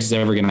Deggs is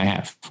ever going to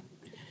have.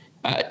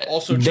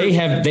 Also true. They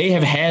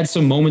have had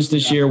some moments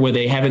this year where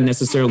they haven't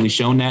necessarily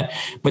shown that,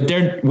 but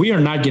we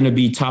are not going to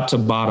be top to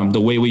bottom the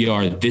way we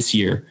are this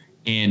year.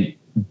 And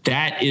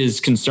that is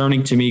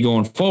concerning to me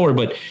going forward.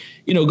 But,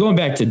 going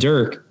back to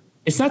Dirk,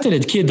 it's not that the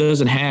kid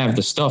doesn't have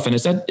the stuff, and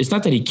it's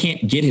not that he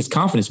can't get his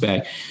confidence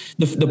back.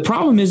 The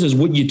problem is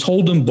what you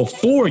told him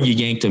before you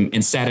yanked him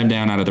and sat him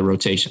down out of the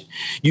rotation.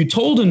 You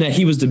told him that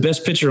he was the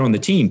best pitcher on the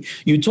team.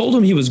 You told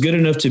him he was good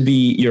enough to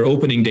be your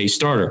opening day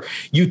starter.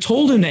 You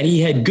told him that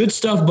he had good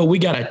stuff, but we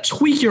got to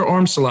tweak your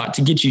arm slot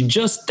to get you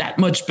just that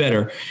much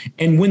better.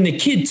 And when the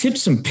kid tipped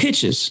some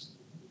pitches,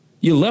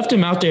 you left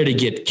him out there to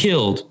get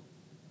killed,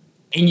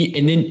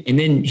 and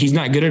then he's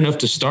not good enough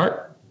to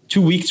start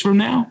 2 weeks from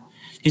now.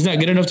 He's not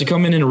good enough to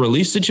come in a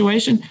release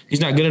situation.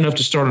 He's not good enough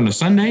to start on a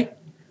Sunday.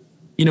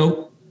 You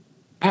know,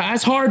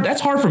 that's hard.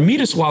 That's hard for me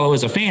to swallow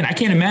as a fan. I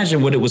can't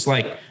imagine what it was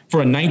like for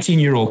a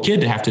 19-year-old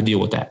kid to have to deal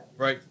with that.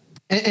 Right.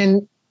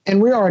 And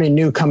we already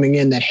knew coming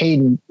in that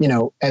Hayden, you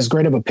know, as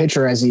great of a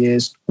pitcher as he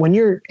is, when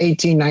you're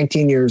 18,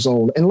 19 years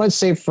old, and let's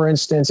say, for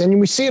instance, and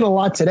we see it a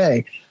lot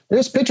today,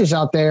 there's pitchers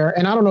out there,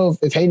 and I don't know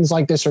if Hayden's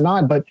like this or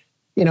not, but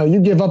you know, you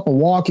give up a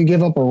walk, you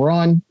give up a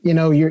run, you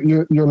know,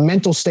 your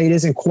mental state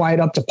isn't quite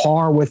up to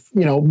par with,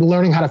 you know,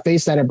 learning how to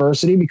face that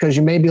adversity because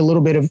you may be a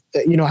little bit of,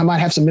 you know, I might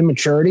have some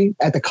immaturity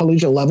at the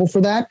collegiate level for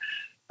that.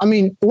 I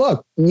mean,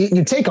 look,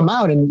 you take them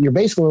out and you're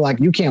basically like,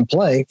 you can't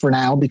play for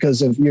now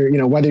because of your, you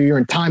know, whether you're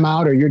in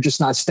timeout or you're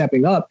just not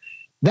stepping up.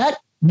 That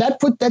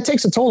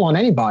takes a toll on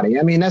anybody.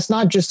 I mean, that's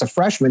not just a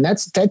freshman.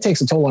 That takes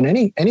a toll on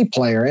any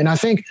player. And I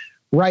think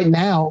right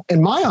now,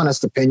 in my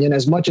honest opinion,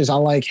 as much as I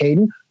like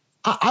Hayden,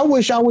 I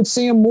wish I would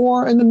see him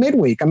more in the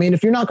midweek. I mean,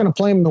 if you're not going to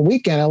play him in the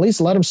weekend, at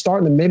least let him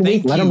start in the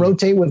midweek. Let him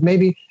rotate with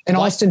maybe an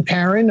Austin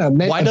Perrin, a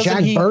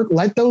Jack Burke.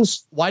 Why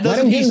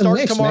doesn't he start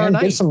tomorrow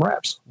night? Get some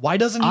reps. Why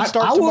doesn't he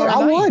start tomorrow night?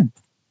 I would.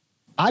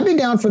 I'd be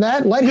down for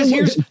that. Let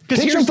him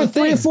pitch him for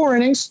 3 or 4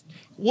 innings.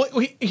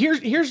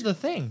 Here's the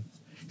thing.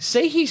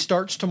 Say he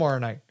starts tomorrow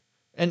night,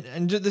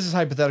 and this is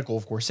hypothetical,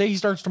 of course. Say he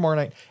starts tomorrow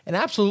night and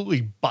absolutely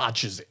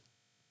botches it.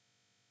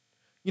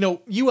 You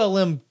know,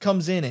 ULM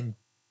comes in and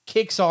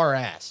kicks our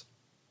ass.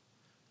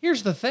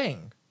 Here's the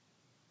thing.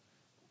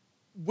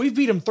 We've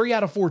beat them 3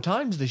 out of 4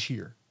 times this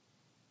year.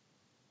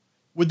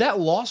 Would that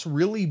loss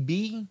really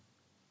be,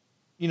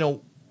 you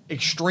know,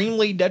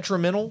 extremely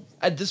detrimental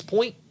at this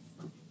point?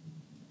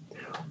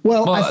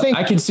 Well, I think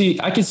I can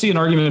see an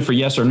argument for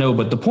yes or no,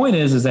 but the point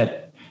is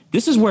that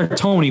this is where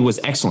Tony was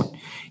excellent.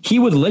 He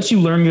would let you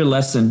learn your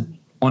lesson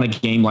on a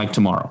game like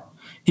tomorrow.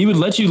 He would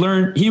let you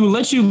learn,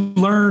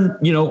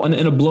 you know,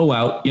 in a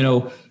blowout, you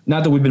know,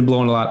 not that we've been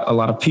blowing a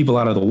lot of people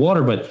out of the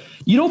water, but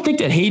you don't think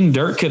that Hayden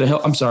Dirt could have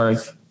helped? I'm sorry,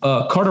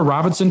 Carter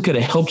Robinson could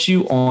have helped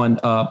you on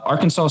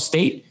Arkansas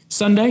State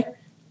Sunday.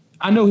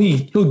 I know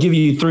he'll give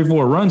you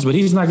 3-4 runs, but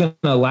he's not going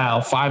to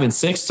allow 5 and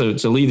 6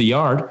 to leave the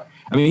yard.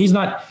 I mean, he's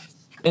not.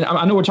 And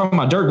I know we're talking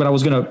about Dirt, but I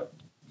was going to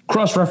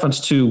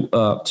cross-reference to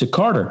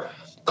Carter.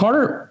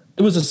 Carter,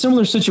 it was a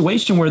similar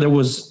situation where there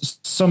was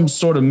some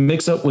sort of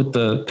mix-up with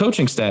the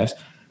coaching staffs.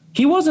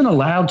 He wasn't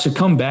allowed to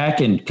come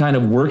back and kind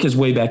of work his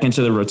way back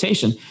into the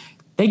rotation.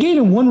 They gave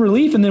him 1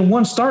 relief and then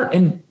 1 start,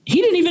 and he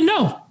didn't even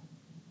know.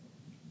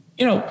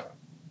 You know,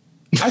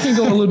 I can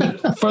go a little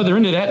bit further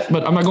into that,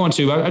 but I'm not going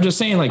to. I'm just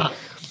saying, like,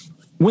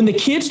 when the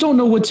kids don't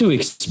know what to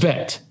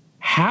expect,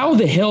 how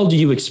the hell do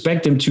you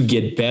expect them to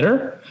get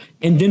better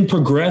and then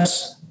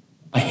progress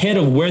ahead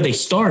of where they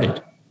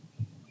started?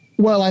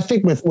 Well, I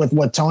think with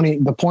what Tony,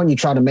 the point you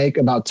tried to make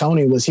about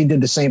Tony was he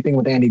did the same thing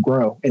with Andy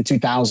Groh in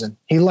 2000.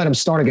 He let him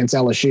start against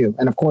LSU.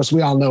 And of course,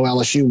 we all know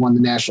LSU won the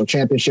national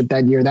championship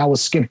that year. That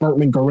was Skip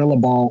Bertman, Gorilla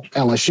Ball,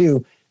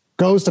 LSU.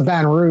 Goes to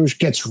Baton Rouge,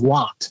 gets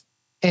rocked.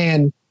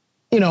 And,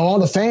 you know, all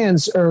the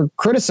fans are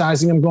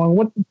criticizing him going,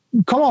 "What?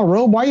 Come on,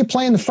 Robe, why are you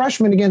playing the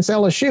freshman against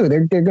LSU?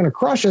 They're going to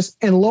crush us."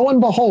 And lo and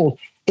behold,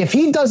 if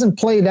he doesn't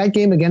play that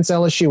game against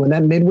LSU in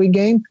that midweek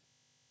game,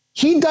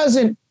 he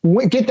doesn't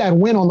get that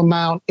win on the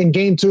mound in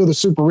game 2 of the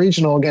Super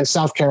Regional against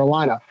South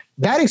Carolina.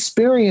 That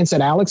experience at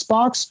Alex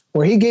Box,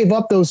 where he gave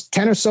up those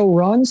 10 or so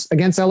runs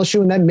against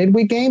LSU in that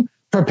midweek game,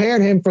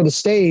 prepared him for the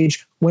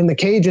stage when the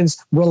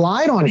Cajuns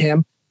relied on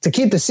him to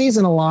keep the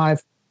season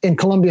alive in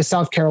Columbia,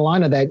 South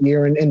Carolina that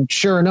year. And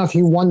sure enough,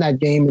 he won that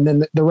game, and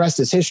then the rest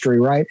is history,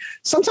 right?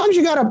 Sometimes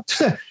you got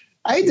to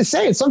I hate to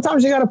say it.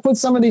 Sometimes you got to put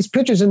some of these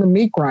pitchers in the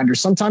meat grinder.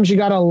 Sometimes you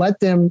got to let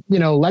them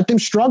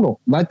struggle,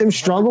 let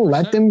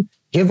them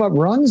give up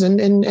runs and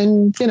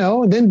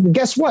then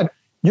guess what?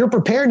 You're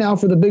prepared now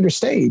for the bigger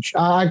stage.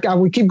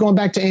 We keep going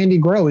back to Andy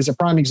Groh. He's a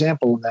prime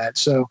example of that.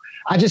 So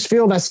I just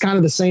feel that's kind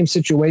of the same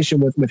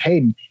situation with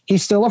Hayden.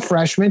 He's still a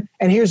freshman.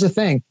 And here's the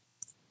thing.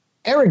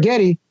 Eric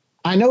Getty,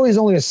 I know he's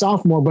only a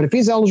sophomore, but if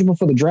he's eligible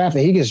for the draft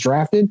and he gets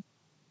drafted,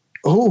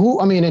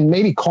 and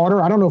maybe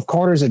Carter, I don't know if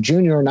Carter's a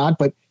junior or not,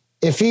 but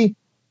if he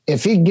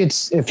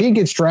gets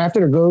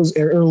drafted or goes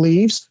or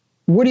leaves,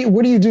 what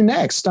do you do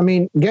next? I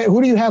mean,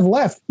 who do you have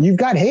left? You've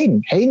got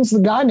Hayden. Hayden's the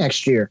guy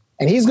next year,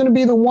 and he's going to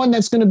be the one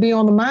that's going to be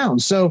on the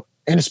mound. So,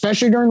 and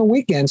especially during the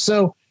weekend.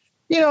 So,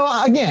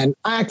 again,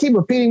 I keep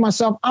repeating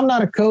myself. I'm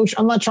not a coach.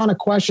 I'm not trying to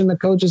question the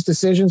coach's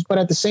decisions, but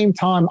at the same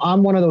time,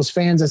 I'm one of those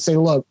fans that say,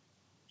 look,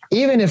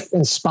 even if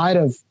in spite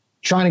of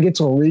trying to get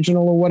to a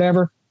regional or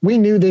whatever, we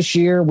knew this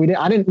year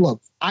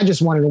I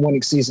just wanted a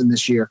winning season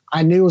this year.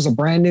 I knew it was a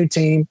brand new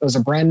team. It was a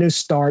brand new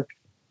start.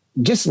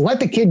 just let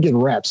the kid get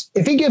reps.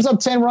 If he gives up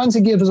 10 runs,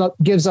 he gives up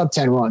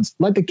 10 runs.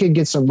 Let the kid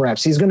get some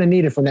reps. He's going to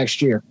need it for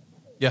next year.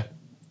 Yeah.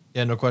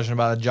 Yeah, no question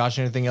about it. Josh,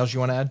 anything else you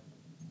want to add?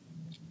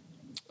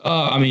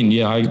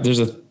 There's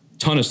a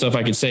ton of stuff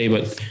I could say,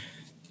 but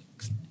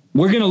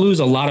we're going to lose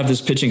a lot of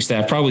this pitching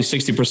staff, probably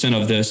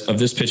 60% of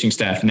this pitching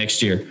staff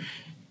next year.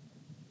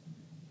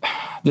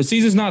 The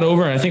season's not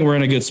over. I think we're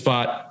in a good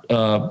spot.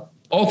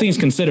 All things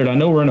considered, I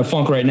know we're in a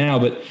funk right now,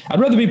 but I'd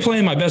rather be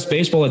playing my best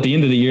baseball at the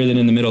end of the year than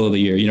in the middle of the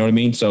year. You know what I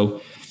mean?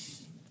 So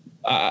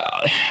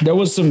there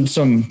was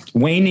some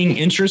waning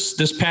interest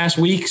this past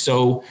week.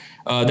 So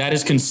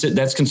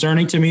that's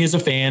concerning to me as a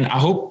fan. I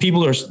hope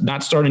people are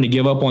not starting to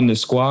give up on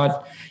this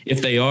squad.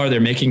 If they are, they're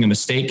making a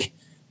mistake.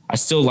 I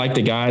still like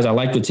the guys. I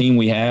like the team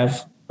we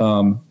have.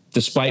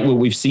 Despite what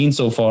we've seen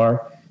so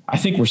far, I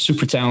think we're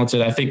super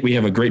talented. I think we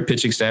have a great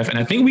pitching staff, and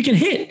I think we can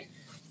hit.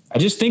 I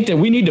just think that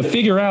we need to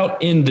figure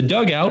out in the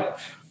dugout,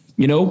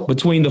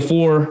 between the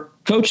four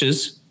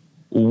coaches,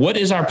 what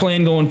is our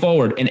plan going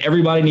forward? And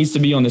everybody needs to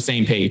be on the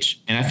same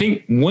page. And I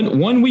think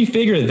when we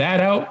figure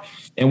that out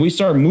and we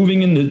start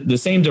moving in the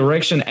same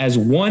direction as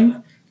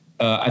one,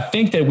 I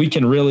think that we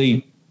can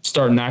really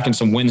start knocking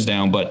some wins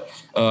down. But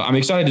I'm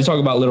excited to talk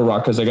about Little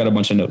Rock because I got a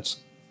bunch of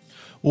notes.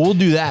 We'll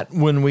do that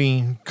when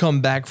we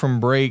come back from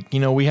break.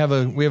 We have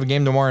a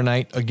game tomorrow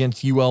night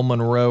against UL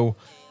Monroe.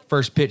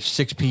 First pitch,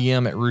 6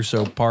 p.m. at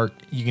Russo Park.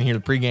 You can hear the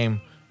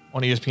pregame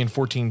on ESPN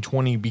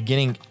 1420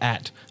 beginning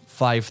at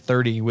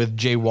 5:30 with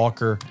Jay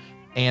Walker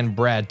and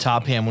Brad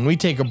Topham. When we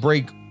take a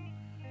break,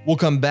 we'll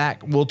come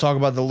back. We'll talk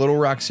about the Little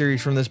Rock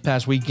series from this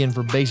past weekend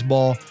for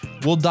baseball.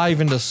 We'll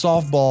dive into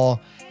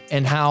softball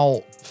and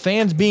how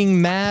fans being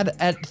mad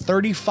at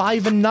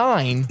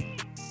 35-9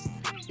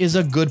 is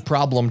a good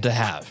problem to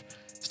have.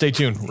 Stay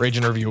tuned. Rage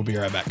and Review will be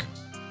right back.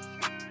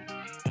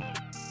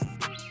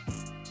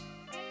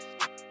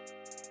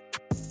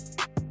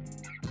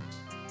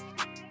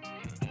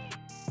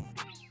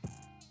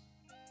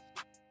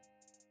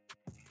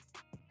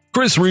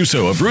 Chris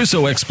Russo of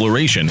Russo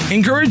Exploration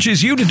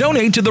encourages you to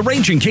donate to the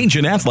Raging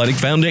Cajun Athletic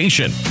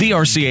Foundation. The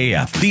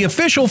RCAF, the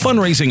official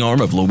fundraising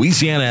arm of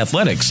Louisiana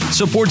Athletics,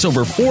 supports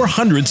over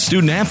 400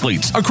 student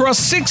athletes across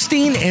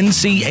 16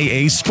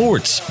 NCAA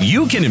sports.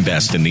 You can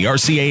invest in the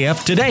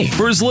RCAF today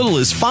for as little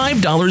as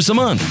 $5 a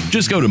month.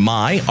 Just go to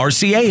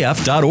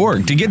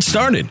myrcaf.org to get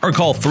started or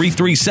call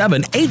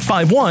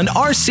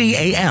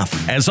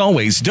 337-851-RCAF. As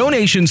always,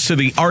 donations to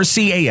the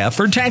RCAF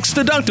are tax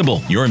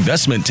deductible. Your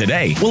investment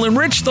today will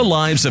enrich the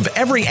lives of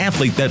every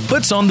athlete that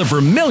puts on the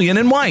vermilion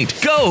and white.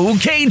 Go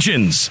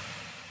Cajuns!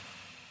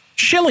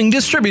 Schilling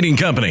Distributing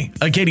Company,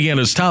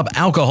 Acadiana's top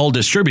alcohol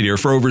distributor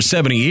for over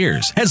 70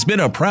 years, has been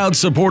a proud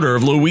supporter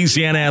of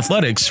Louisiana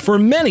athletics for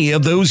many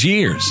of those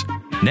years.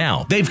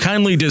 Now, they've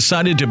kindly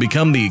decided to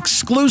become the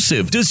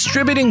exclusive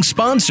distributing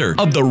sponsor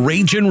of the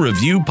Rage and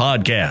Review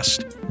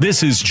podcast.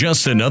 This is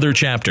just another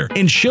chapter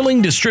in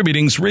Schilling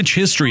Distributing's rich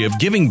history of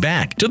giving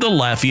back to the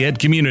Lafayette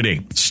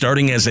community.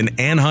 Starting as an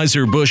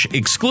Anheuser-Busch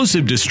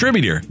exclusive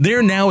distributor,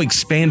 they're now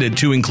expanded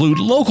to include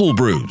local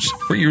brews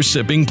for your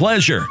sipping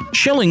pleasure.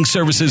 Schilling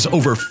services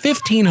over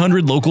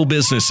 1,500 local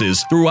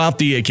businesses throughout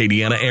the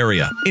Acadiana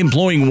area,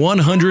 employing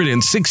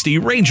 160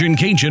 Ragin'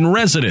 Cajun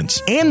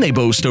residents, and they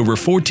boast over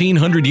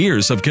 1,400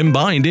 years of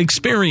combined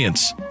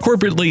experience.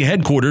 Corporately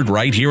headquartered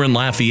right here in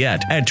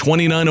Lafayette at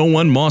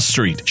 2901 Moss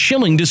Street,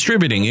 Schilling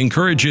Distributing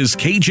encourages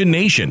Cajun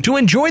Nation to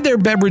enjoy their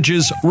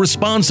beverages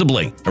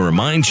responsibly and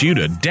reminds you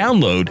to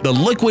download the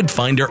Liquid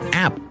Finder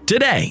app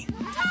today.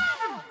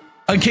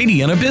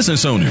 Acadiana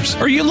business owners,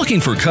 are you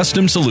looking for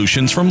custom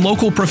solutions from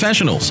local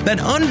professionals that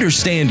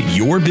understand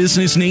your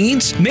business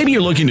needs? Maybe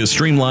you're looking to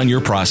streamline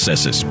your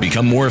processes,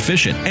 become more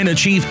efficient, and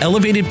achieve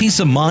elevated peace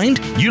of mind?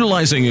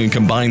 Utilizing a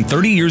combined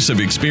 30 years of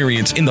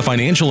experience in the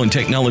financial and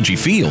technology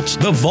fields,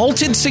 the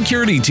Vaulted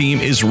Security team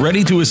is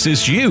ready to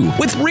assist you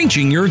with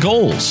reaching your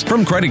goals.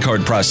 From credit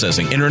card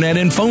processing, internet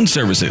and phone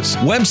services,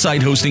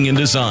 website hosting and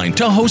design,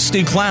 to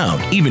hosted cloud,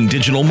 even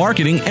digital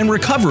marketing and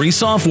recovery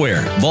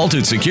software,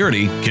 Vaulted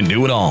Security can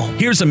do it all.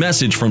 Here's a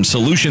message from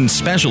Solutions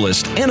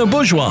Specialist Anna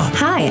Bourgeois.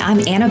 Hi,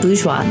 I'm Anna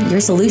Bourgeois, your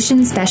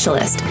Solutions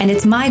Specialist, and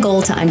it's my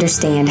goal to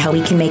understand how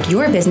we can make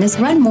your business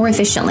run more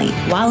efficiently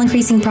while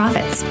increasing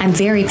profits. I'm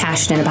very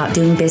passionate about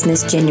doing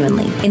business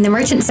genuinely. In the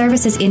merchant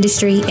services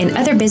industry and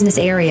other business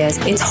areas,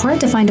 it's hard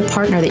to find a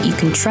partner that you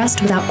can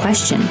trust without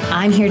question.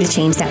 I'm here to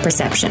change that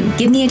perception.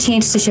 Give me a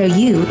chance to show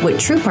you what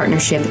true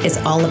partnership is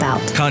all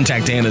about.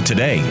 Contact Anna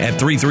today at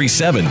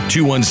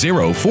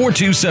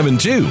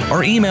 337-210-4272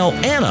 or email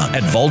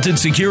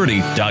Anna@vaultedsecurity.com.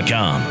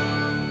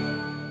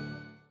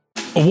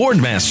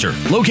 Awardmaster,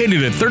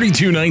 located at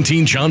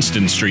 3219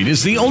 Johnston Street,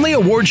 is the only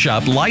award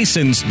shop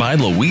licensed by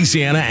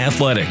Louisiana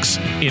Athletics.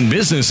 In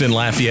business in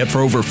Lafayette for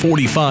over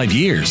 45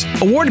 years,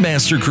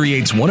 Awardmaster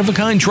creates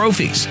one-of-a-kind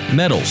trophies,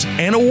 medals,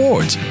 and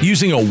awards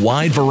using a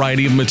wide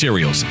variety of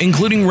materials,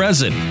 including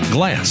resin,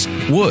 glass,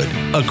 wood,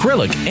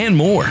 acrylic, and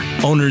more.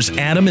 Owners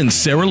Adam and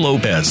Sarah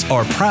Lopez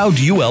are proud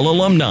UL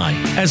alumni,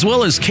 as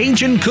well as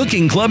Cajun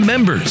Cooking Club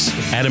members.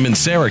 Adam and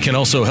Sarah can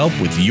also help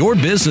with your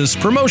business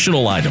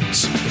promotional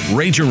items.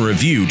 Rage and Review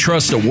Review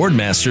trusts Award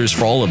Masters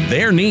for all of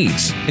their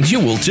needs, and you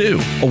will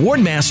too. Award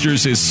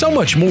Masters is so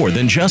much more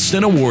than just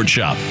an award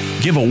shop.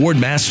 Give Award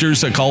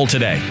Masters a call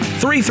today,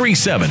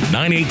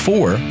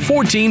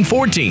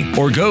 337-984-1414,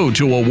 or go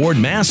to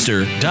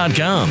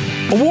awardmaster.com.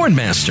 Award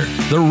Master,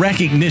 the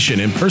recognition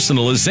and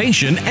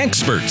personalization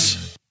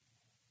experts.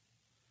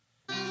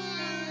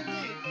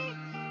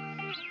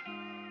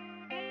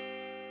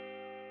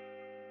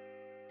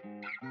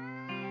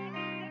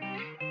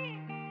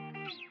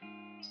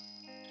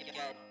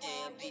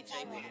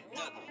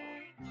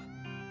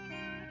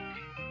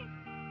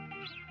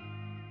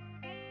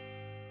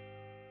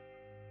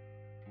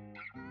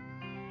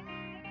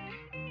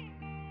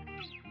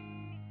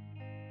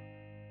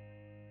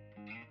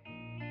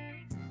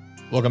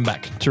 Welcome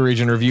back to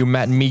Region Review.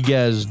 Matt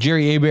Miguez,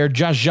 Jerry Hebert,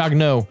 Josh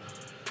Jagneau.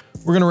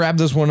 We're going to wrap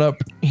this one up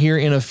here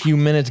in a few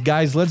minutes.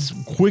 Guys, let's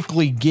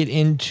quickly get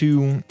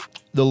into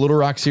the Little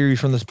Rock series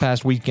from this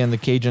past weekend. The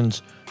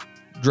Cajuns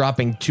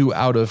dropping 2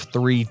 out of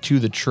 3 to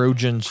the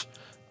Trojans.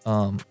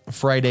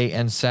 Friday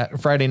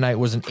night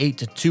was an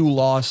 8-2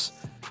 loss.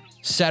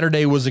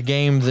 Saturday was a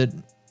game that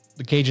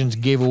the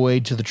Cajuns gave away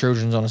to the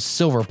Trojans on a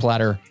silver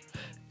platter.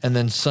 And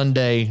then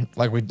Sunday,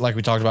 like we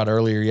talked about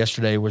earlier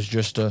yesterday, was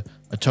just a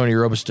Tony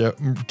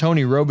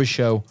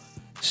Robichaux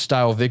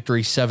style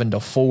victory,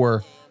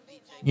 7-4.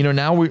 You know,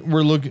 now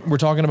we're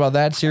talking about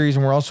that series,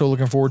 and we're also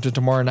looking forward to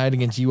tomorrow night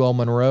against UL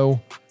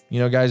Monroe.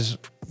 You know, guys,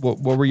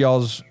 what were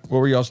y'all's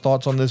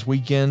thoughts on this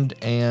weekend,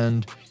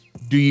 and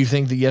do you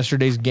think that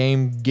yesterday's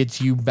game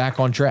gets you back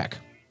on track?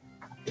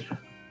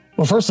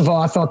 Well, first of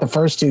all, I thought the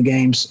first 2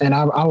 games, and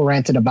I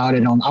ranted about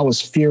it I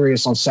was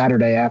furious on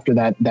Saturday after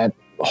that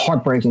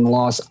heartbreaking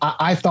loss.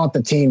 I thought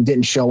the team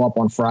didn't show up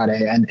on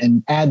Friday,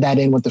 and add that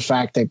in with the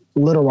fact that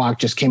Little Rock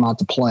just came out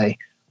to play.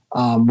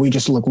 We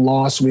just looked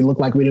lost. We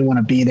looked like we didn't want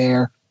to be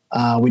there.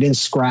 We didn't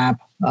scrap.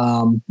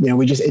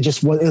 It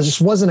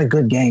just wasn't a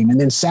good game. And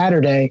then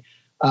Saturday,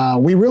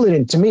 we really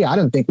didn't. To me, I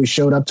didn't think we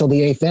showed up till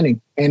the 8th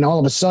inning, and all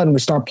of a sudden we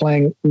start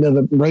playing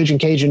the Raging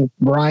Cajun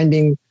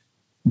grinding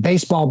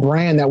baseball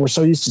brand that we're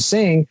so used to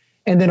seeing.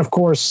 And then, of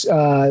course,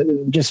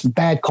 just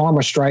bad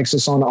karma strikes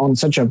us on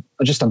such a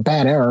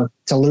bad error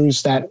to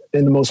lose that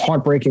in the most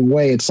heartbreaking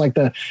way. It's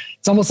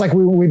almost like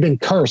we've been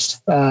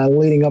cursed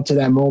leading up to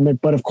that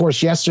moment. But of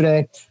course,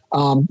 yesterday,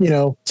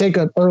 take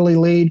an early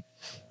lead,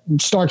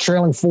 start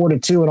trailing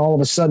 4-2, and all of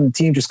a sudden the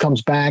team just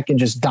comes back and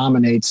just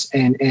dominates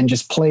and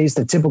just plays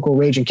the typical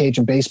Raging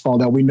Cajun baseball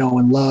that we know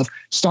and love.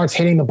 Starts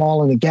hitting the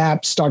ball in the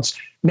gap, starts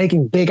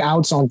making big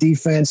outs on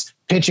defense.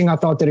 Pitching, I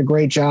thought, did a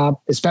great job,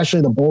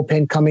 especially the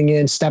bullpen coming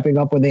in, stepping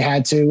up when they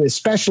had to,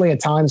 especially at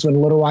times when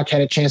Little Rock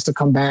had a chance to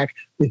come back.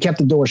 We kept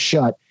the door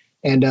shut,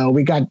 and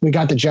we got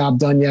the job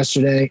done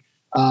yesterday.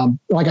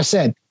 Like I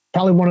said,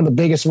 probably one of the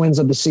biggest wins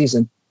of the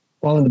season,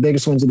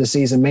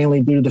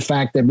 mainly due to the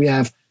fact that we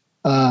have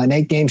an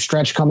 8-game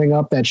stretch coming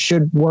up that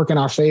should work in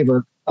our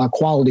favor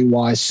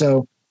quality-wise.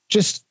 So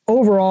just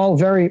overall,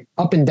 very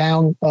up and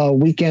down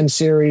weekend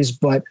series,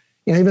 but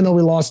even though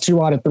we lost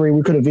 2 out of 3,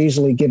 we could have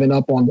easily given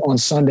up on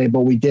Sunday,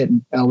 but we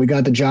didn't. We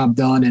got the job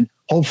done, and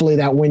hopefully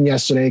that win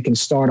yesterday can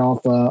start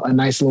off a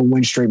nice little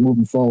win streak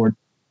moving forward.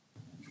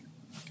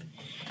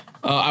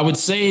 I would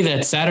say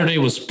that Saturday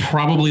was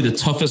probably the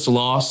toughest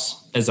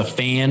loss as a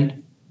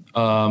fan.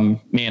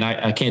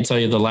 I can't tell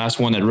you the last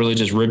one that really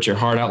just ripped your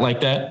heart out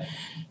like that.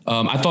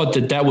 I thought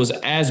that was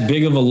as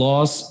big of a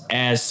loss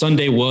as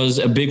Sunday was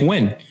a big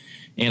win.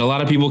 And a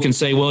lot of people can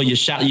say, well, you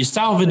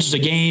salvaged the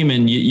game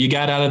and you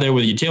got out of there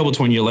with your tail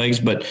between your legs.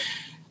 But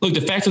look,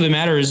 the fact of the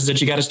matter is that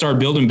you got to start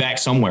building back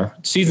somewhere.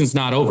 The season's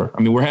not over.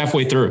 I mean, we're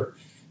halfway through.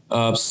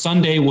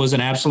 Sunday was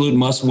an absolute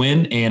must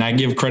win. And I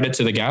give credit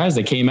to the guys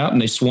that came out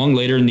and they swung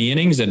later in the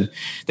innings and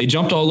they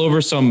jumped all over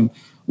some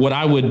what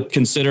I would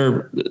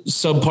consider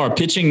subpar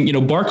pitching. You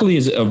know, Barkley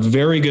is a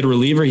very good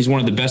reliever. He's one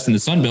of the best in the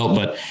Sun Belt,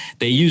 but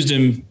they used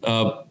him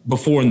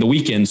before in the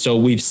weekend. So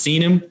we've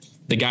seen him.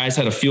 The guys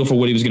had a feel for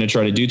what he was going to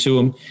try to do to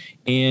him.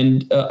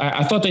 And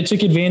I thought they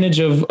took advantage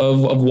of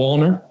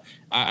Wallner.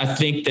 I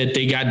think that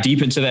they got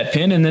deep into that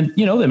pin and then,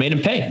 they made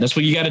him pay. That's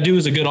what you got to do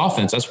as a good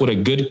offense. That's what a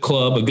good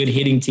club, a good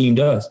hitting team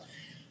does.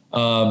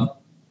 I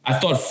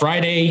thought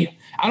Friday,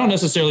 I don't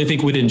necessarily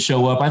think we didn't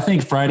show up. I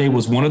think Friday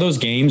was one of those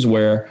games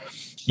where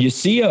you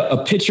see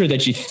a pitcher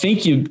that you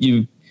think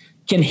you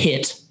can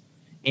hit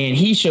and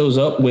he shows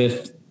up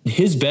with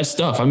his best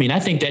stuff. I mean, I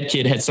think that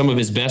kid had some of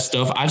his best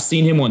stuff. I've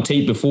seen him on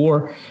tape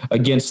before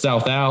against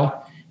South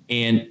Al.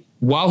 And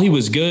while he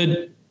was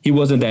good, he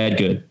wasn't that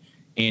good.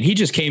 And he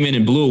just came in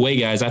and blew away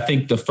guys. I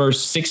think the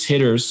first 6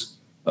 hitters,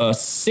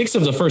 6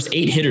 of the first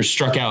 8 hitters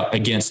struck out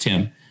against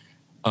him.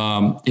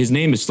 His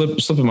name is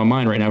slipping my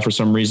mind right now for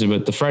some reason,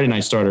 but the Friday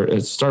night starter,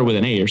 it started with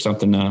an A or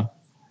something.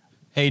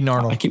 Hayden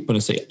Arnold. I keep going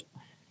to say it.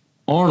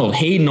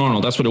 Hayden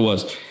Arnold. That's what it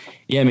was.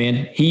 Yeah,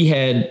 man, he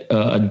had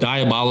a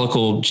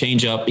diabolical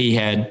changeup.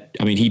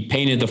 He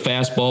painted the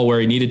fastball where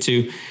he needed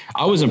to.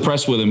 I was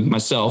impressed with him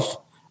myself.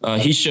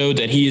 He showed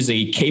that he is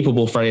a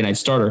capable Friday night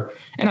starter,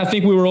 and I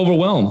think we were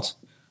overwhelmed.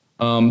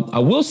 I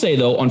will say,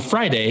 though, on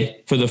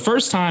Friday, for the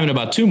first time in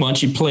about 2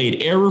 months, he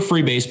played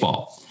error-free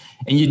baseball.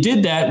 And you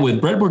did that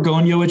with Brett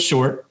Borgonio at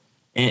short,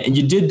 and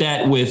you did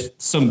that with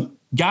some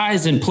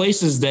guys in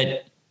places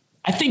that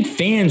I think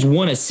fans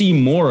want to see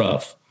more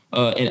of.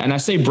 And I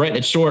say Brett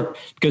at short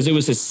because it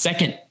was his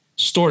second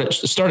start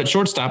at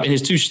shortstop, and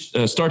his two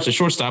starts at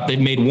shortstop, they've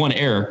made one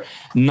error.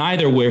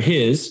 Neither were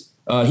his.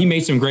 He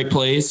made some great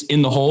plays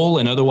in the hole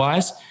and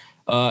otherwise.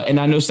 And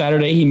I know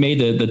Saturday he made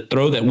the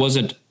throw that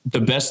wasn't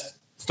the best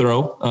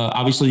throw.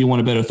 Obviously, you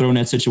want a better throw in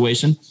that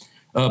situation.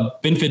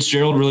 Ben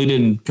Fitzgerald really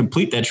didn't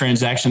complete that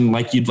transaction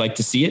like you'd like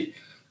to see it.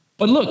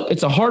 But look,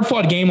 it's a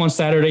hard-fought game on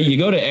Saturday. You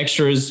go to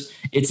extras.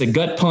 It's a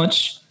gut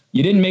punch.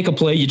 You didn't make a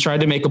play. You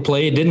tried to make a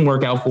play. It didn't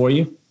work out for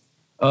you.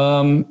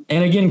 And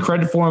again,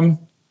 credit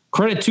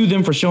to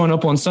them for showing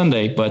up on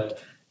Sunday.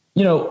 But,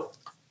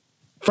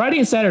 Friday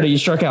and Saturday, you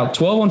struck out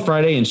 12 on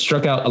Friday and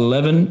struck out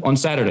 11 on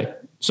Saturday.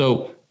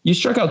 So you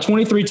struck out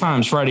 23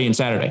 times Friday and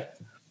Saturday.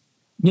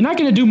 You're not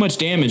going to do much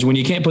damage when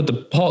you can't put the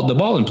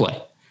ball in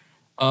play.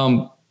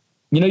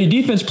 Your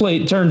defense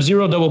turned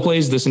 0 double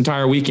plays this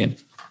entire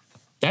weekend.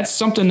 That's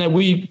something that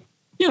you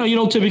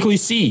don't typically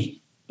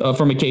see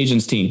from a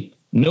Cajuns team.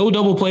 No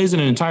double plays in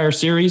an entire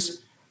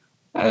series.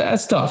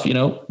 That's tough,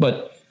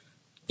 But,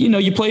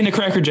 you play in the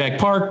Cracker Jack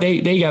Park.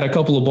 They got a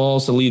couple of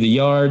balls to leave the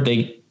yard.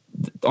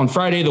 On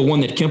Friday, the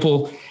one that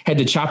Kimple had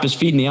to chop his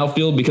feet in the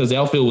outfield because the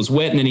outfield was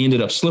wet, and then he ended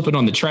up slipping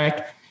on the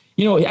track.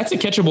 That's a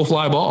catchable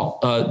fly ball.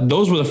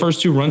 Those were the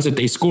first 2 runs that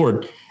they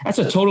scored. That's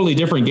a totally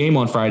different game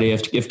on Friday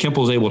if Kimple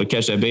was able to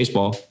catch that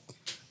baseball.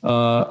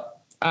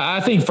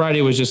 I think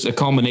Friday was just a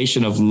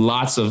culmination of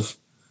lots of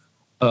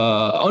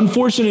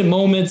unfortunate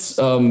moments.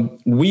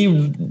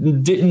 We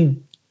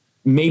didn't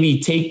maybe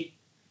take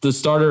the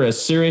starter as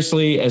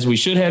seriously as we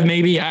should have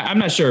maybe. I'm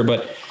not sure,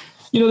 but,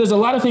 there's a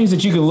lot of things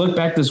that you can look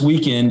back this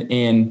weekend,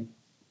 and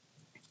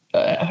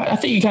I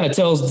think it kind of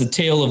tells the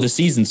tale of the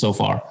season so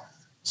far.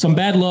 Some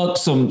bad luck,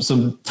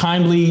 some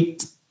timely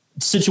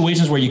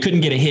situations where you couldn't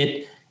get a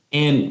hit,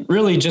 and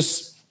really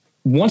just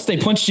once they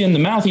punched you in the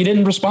mouth, you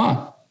didn't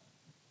respond.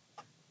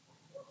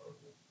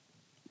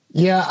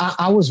 Yeah,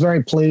 I was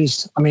very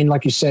pleased. I mean,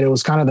 like you said, it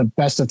was kind of the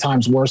best of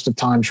times, worst of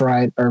times,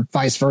 right? Or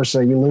vice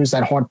versa. You lose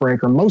that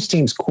heartbreaker. Most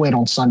teams quit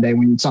on Sunday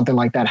when something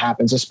like that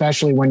happens,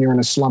 especially when you're in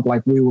a slump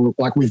like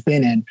we've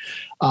been in.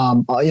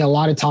 A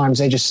lot of times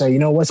they just say,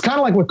 it's kind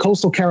of like what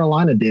Coastal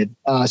Carolina did.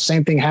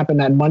 Same thing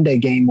happened that Monday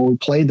game where we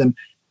played them,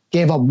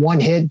 gave up 1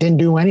 hit, didn't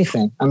do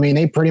anything. I mean,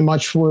 they pretty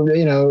much were,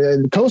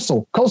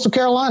 Coastal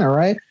Carolina,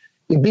 right?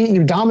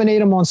 You dominate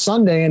them on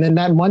Sunday, and then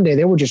that Monday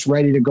they were just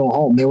ready to go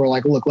home. They were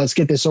like, "Look, let's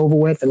get this over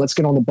with, and let's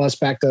get on the bus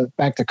back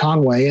to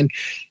Conway." And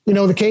the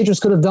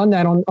Cajuns could have done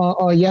that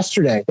on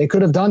yesterday. They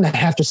could have done that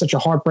after such a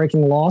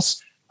heartbreaking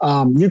loss.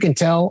 You can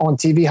tell on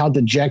TV how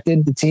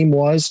dejected the team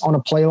was on a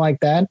play like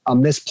that, a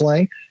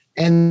misplay.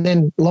 And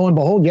then lo and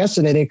behold,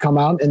 yesterday they come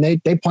out and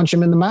they punch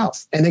him in the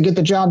mouth and they get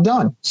the job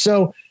done.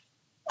 So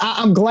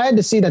I'm glad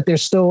to see that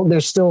there's still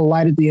a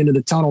light at the end of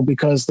the tunnel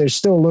because there's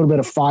still a little bit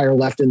of fire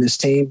left in this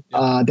team.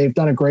 They've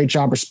done a great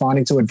job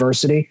responding to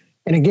adversity.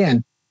 And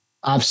again,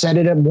 I've said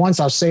it once,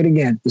 I'll say it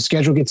again. The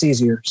schedule gets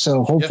easier.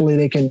 So hopefully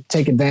they can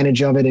take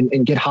advantage of it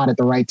and get hot at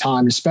the right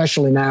time,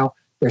 especially now.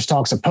 There's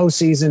talks of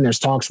postseason. There's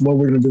talks what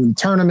we're going to do in the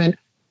tournament.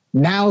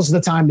 Now's the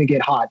time to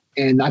get hot.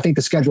 And I think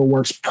the schedule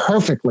works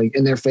perfectly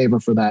in their favor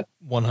for that.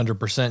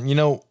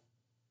 100%.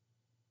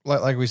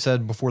 Like we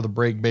said before the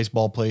break,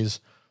 baseball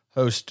plays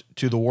host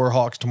to the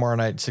Warhawks tomorrow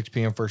night, 6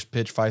 p.m. first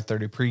pitch,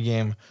 5:30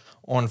 pregame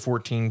on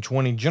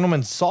 1420.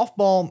 Gentlemen,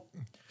 softball,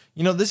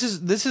 this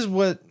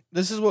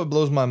is what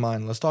blows my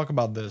mind. Let's talk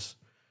about this.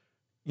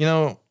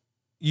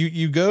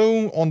 You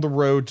go on the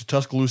road to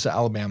Tuscaloosa,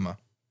 Alabama,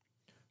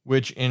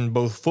 which in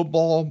both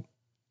football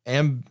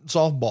and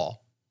softball,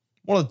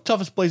 one of the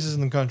toughest places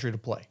in the country to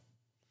play.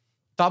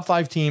 Top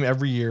 5 team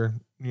every year,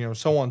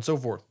 so on and so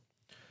forth.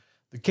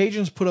 The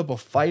Cajuns put up a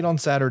fight on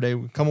Saturday,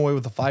 come away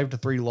with a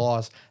 5-3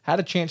 loss, had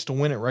a chance to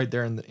win it right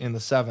there in the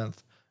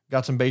 7th,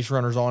 got some base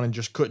runners on and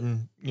just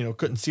couldn't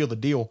seal the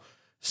deal.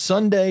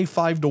 Sunday,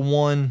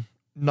 5-1,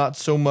 not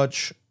so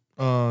much,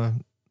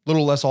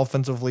 little less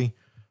offensively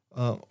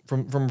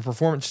from a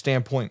performance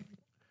standpoint.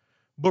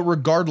 But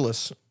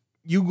regardless,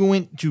 you go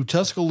into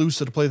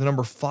Tuscaloosa to play the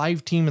number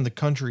 5 team in the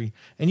country,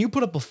 and you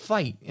put up a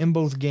fight in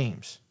both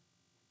games.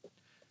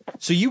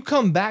 So you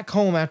come back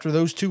home after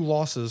those 2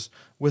 losses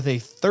with a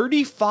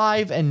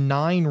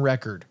 35-9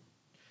 record,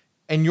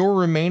 and your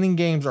remaining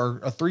games are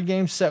a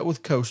 3-game set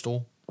with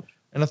Coastal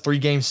and a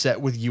 3-game set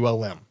with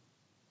ULM.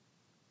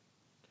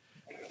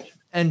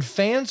 And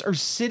fans are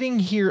sitting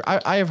here.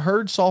 I have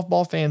heard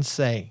softball fans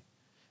say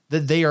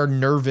that they are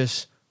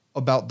nervous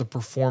about the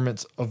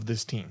performance of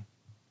this team.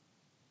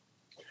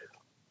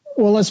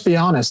 Well, let's be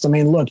honest. I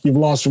mean, look, you've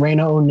lost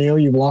Raina O'Neal,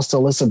 you've lost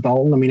Alyssa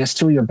Dalton. I mean, that's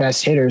 2 of your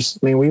best hitters.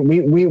 I mean,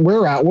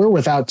 we're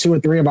without 2 or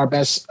 3 of our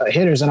best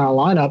hitters in our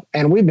lineup,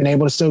 and we've been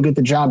able to still get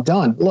the job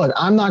done. Look,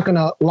 I'm not going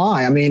to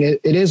lie. I mean, it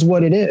is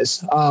what it is.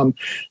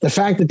 The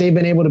fact that they've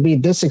been able to be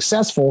this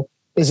successful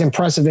is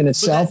impressive in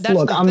itself.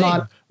 Look, I'm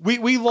not.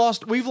 We've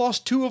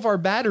lost 2 of our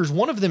batters,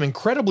 one of them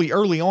incredibly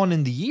early on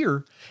in the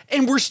year,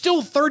 and we're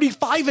still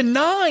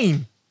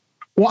 35-9.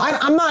 Well,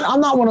 I'm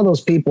not one of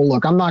those people.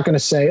 Look, I'm not going to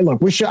say,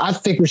 look, I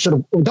think we should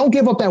have, don't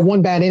give up that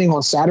one bad inning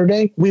on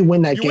Saturday. We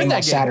win that game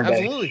on Saturday.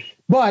 Absolutely.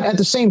 But at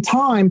the same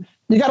time,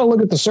 you got to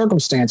look at the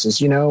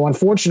circumstances.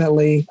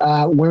 Unfortunately,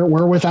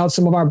 we're without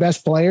some of our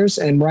best players,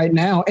 and right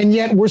now, and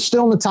yet we're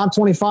still in the top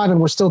 25, and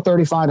we're still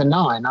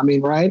 35-9. I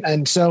mean, right?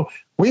 And so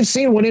we've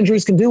seen what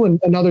injuries can do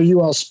in other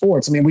UL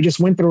sports. I mean, we just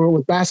went through it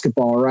with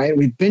basketball, right?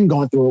 We've been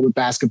going through it with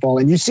basketball,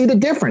 and you see the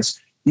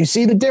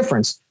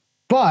difference.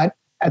 But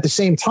at the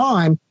same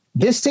time,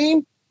 this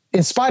team,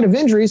 in spite of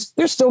injuries,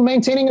 they're still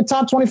maintaining a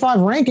top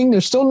 25 ranking.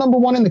 They're still number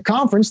one in the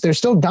conference. They're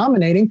still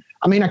dominating.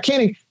 I mean,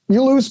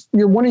 you lose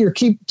one of your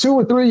key 2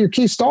 or 3 of your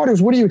key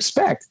starters. What do you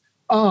expect?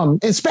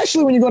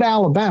 Especially when you go to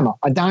Alabama,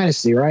 a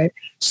dynasty, right?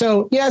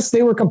 So yes,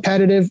 they were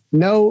competitive.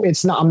 No,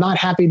 it's not. I'm not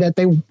happy that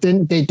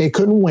they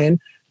couldn't win.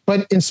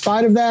 But in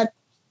spite of that,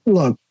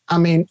 look, I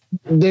mean,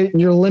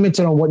 you're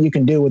limited on what you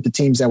can do with the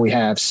teams that we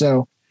have.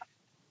 So,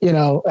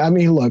 I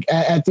mean, look,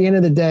 at the end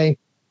of the day,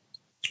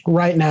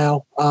 right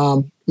now,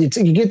 you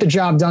get the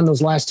job done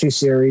those last 2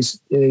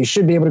 series. You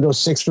should be able to go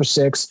 6 for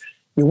 6.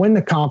 You win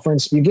the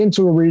conference. You get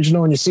into a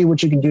regional and you see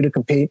what you can do to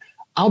compete.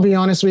 I'll be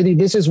honest with you.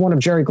 This is one of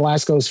Jerry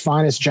Glasgow's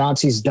finest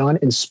jobs he's done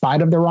in spite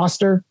of the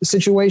roster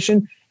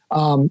situation. There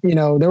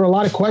were a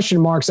lot of question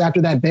marks after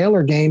that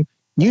Baylor game.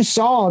 You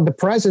saw the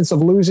presence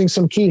of losing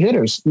some key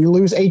hitters. You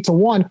lose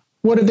 8-1.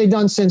 What have they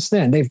done since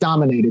then? They've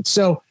dominated.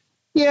 So,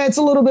 yeah, it's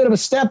a little bit of a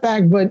step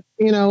back, but,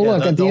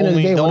 look, at the end of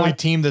the day. The only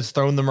team that's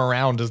thrown them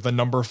around is the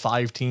number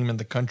 5 team in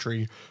the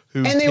country.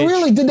 Did they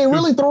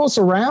really throw us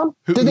around?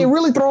 Did they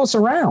really throw us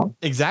around?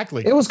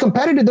 Exactly. It was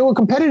competitive. There were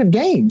competitive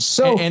games.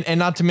 So, and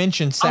not to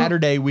mention,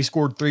 Saturday we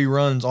scored 3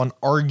 runs on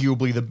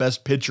arguably the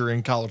best pitcher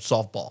in college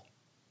softball.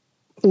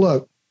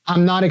 Look,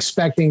 I'm not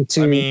expecting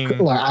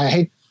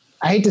to.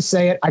 I hate to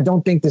say it. I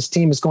don't think this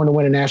team is going to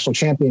win a national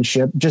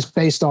championship just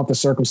based off the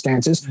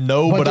circumstances.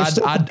 No, but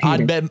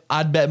I'd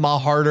bet my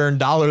hard-earned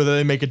dollar that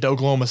they make it to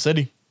Oklahoma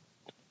City.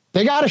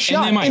 They got a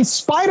shot in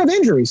spite of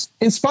injuries.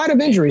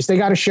 They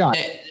got a shot.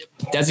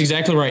 That's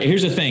exactly right.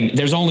 Here's the thing.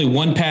 There's only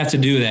one path to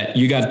do that.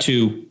 You got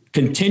to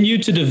continue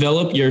to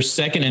develop your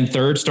second and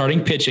third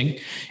starting pitching.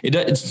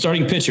 It's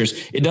starting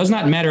pitchers. It does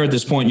not matter at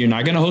this point. You're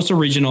not going to host a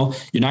regional.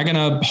 You're not going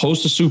to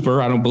host a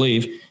super, I don't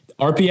believe.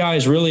 RPI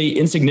is really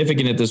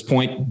insignificant at this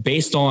point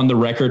based on the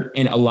record,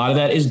 and a lot of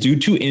that is due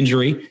to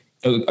injury.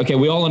 Okay,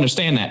 we all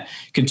understand that.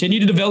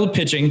 Continue to develop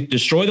pitching,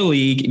 destroy the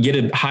league, get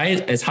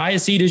as high a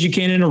seed as you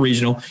can in a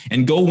regional,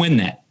 and go win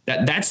that.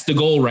 That's the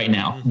goal right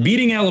now.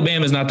 Beating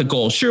Alabama is not the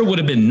goal. Sure, it would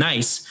have been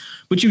nice,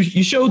 but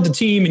you showed the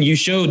team and you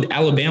showed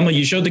Alabama,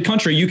 you showed the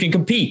country you can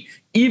compete,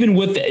 even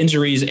with the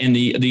injuries and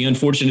the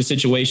unfortunate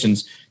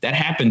situations that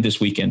happened this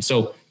weekend.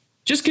 So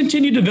just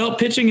continue to develop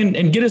pitching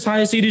and get as high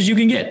a seed as you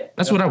can get.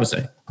 That's what I would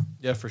say.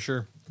 Yeah, for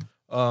sure.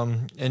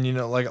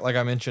 And like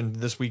I mentioned,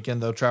 this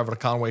weekend they'll travel to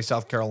Conway,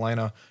 South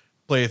Carolina,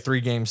 play a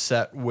 3-game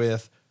set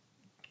with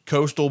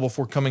Coastal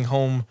before coming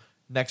home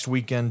next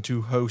weekend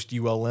to host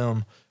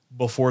ULM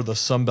before the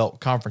Sun Belt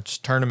Conference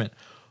tournament.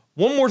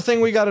 One more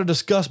thing we got to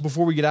discuss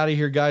before we get out of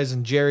here, guys.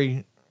 And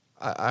Jerry,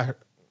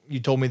 you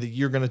told me that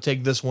you're going to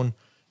take this one.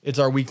 It's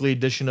our weekly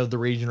edition of the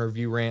Region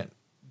Review Rant.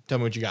 Tell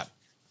me what you got.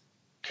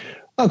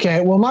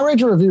 Okay, well, my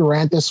Region Review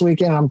Rant this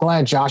weekend, I'm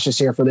glad Josh is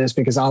here for this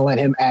because I'll let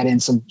him add in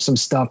some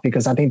stuff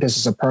because I think this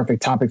is a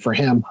perfect topic for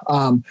him.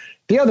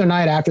 The other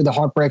night after the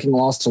heartbreaking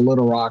loss to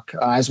Little Rock,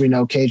 as we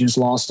know, Cajuns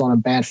lost on a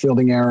bad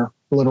fielding error.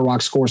 Little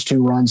Rock scores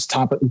 2 runs,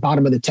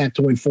 bottom of the 10th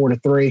to win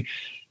 4-3.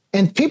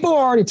 And people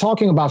are already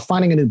talking about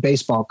finding a new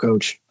baseball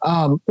coach.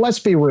 Let's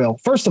be real.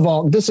 First of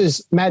all, this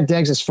is Matt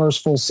Deggs'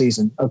 first full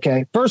season,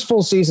 okay? First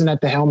full season at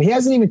the helm. He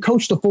hasn't even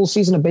coached a full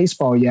season of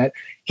baseball yet.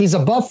 He's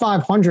above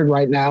 500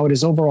 right now at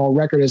his overall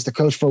record as the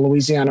coach for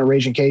Louisiana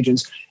Raging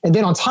Cajuns. And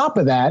then on top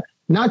of that,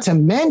 not to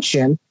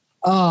mention,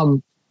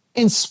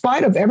 in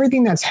spite of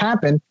everything that's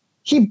happened,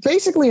 he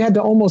basically had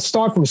to almost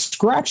start from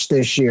scratch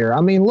this year.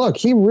 I mean, look,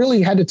 he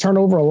really had to turn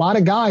over a lot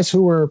of guys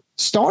who were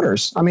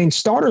starters. I mean,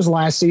 starters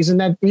last season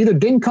that either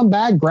didn't come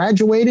back,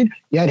 graduated.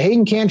 You had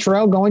Hayden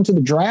Cantrell going to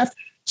the draft.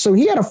 So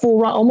he had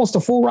almost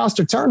a full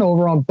roster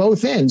turnover on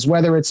both ends,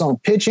 whether it's on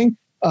pitching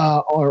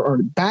or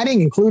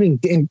batting, including,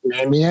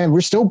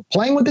 we're still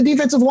playing with the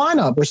defensive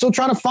lineup. We're still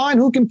trying to find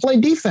who can play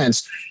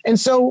defense. And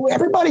so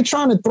everybody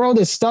trying to throw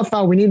this stuff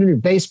out. We need a new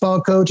baseball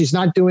coach. He's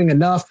not doing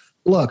enough.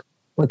 Look,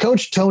 when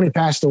Coach Tony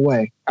passed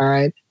away, all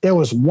right, there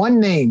was one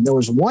name. There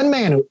was one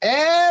man who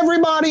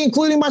everybody,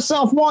 including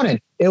myself,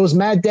 wanted. It was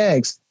Matt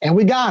Deggs, and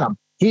we got him.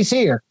 He's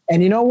here.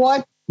 And you know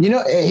what?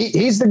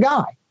 He's the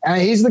guy.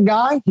 He's the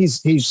guy.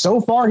 He's so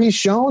far he's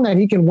shown that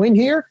he can win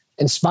here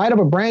in spite of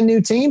a brand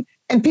new team.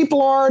 And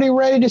people are already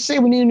ready to say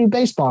we need a new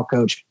baseball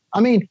coach.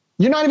 I mean,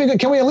 you're not even good.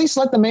 Can we at least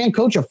let the man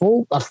coach a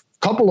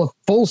couple of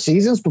full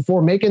seasons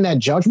before making that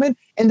judgment?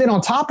 And then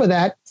on top of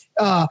that,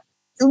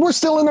 we're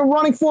still in the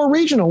running for a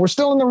regional. We're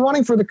still in the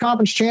running for the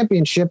conference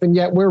championship, and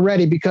yet we're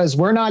ready because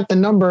we're not the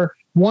number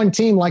one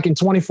team like in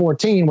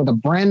 2014 with a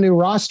brand new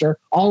roster.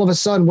 All of a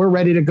sudden, we're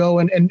ready to go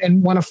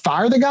and want to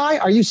fire the guy.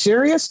 Are you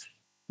serious?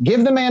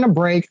 Give the man a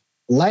break.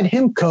 Let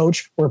him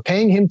coach. We're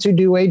paying him to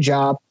do a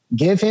job.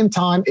 Give him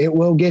time. It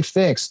will get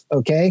fixed.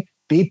 Okay.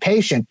 Be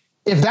patient.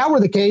 If that were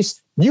the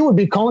case, you would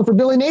be calling for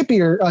Billy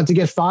Napier to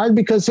get fired,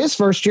 because his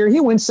first year he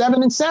went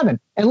 7-7,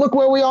 and look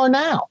where we are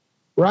now.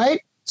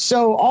 Right.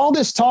 So all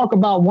this talk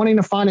about wanting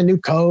to find a new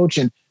coach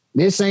and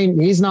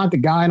he's not the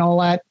guy and all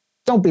that.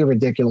 Don't be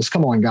ridiculous.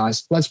 Come on,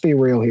 guys. Let's be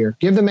real here.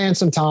 Give the man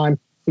some time.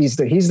 He's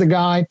the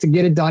guy to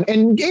get it done.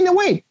 And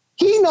wait,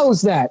 he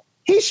knows that.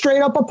 He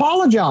straight up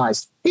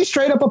apologized. He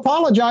straight up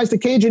apologized to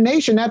Cajun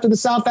Nation after the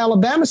South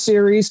Alabama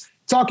series,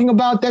 talking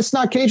about that's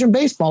not Cajun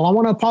baseball. I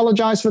want to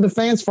apologize for the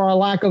fans for a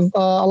lack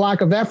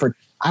of effort.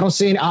 I don't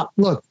see any.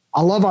 Look,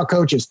 I love our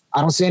coaches. I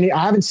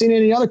haven't seen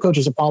any other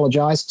coaches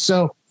apologize.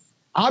 So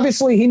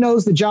obviously he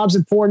knows the job's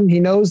important. He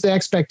knows the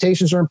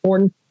expectations are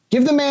important.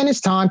 Give the man his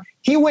time.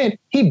 He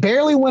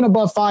barely went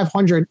above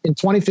 500 in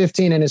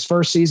 2015 in his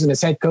first season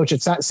as head coach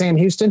at Sam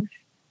Houston.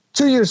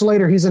 2 years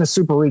later, he's in a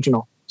super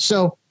regional.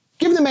 So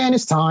give the man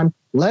his time.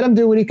 Let him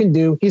do what he can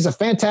do. He's a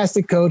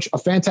fantastic coach, a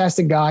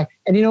fantastic guy.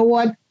 And you know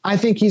what? I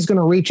think he's going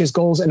to reach his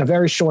goals in a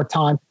very short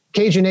time.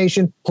 Cajun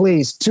Nation,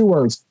 please, 2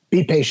 words,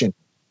 be patient.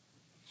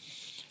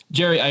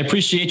 Jerry, I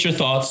appreciate your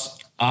thoughts.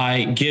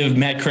 I give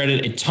Matt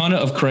Deggs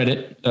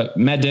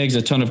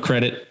a ton of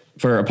credit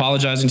for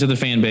apologizing to the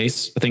fan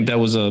base. I think that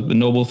was a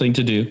noble thing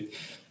to do.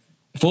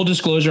 Full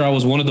disclosure, I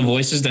was one of the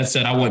voices that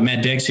said I want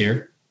Matt Deggs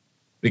here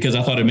because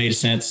I thought it made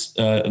sense,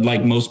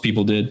 like most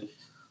people did.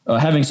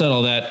 Having said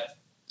all that,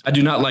 I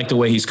do not like the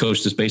way he's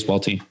coached this baseball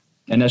team,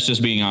 and that's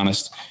just being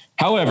honest.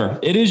 However,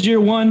 it is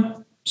year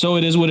 1, so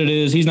it is what it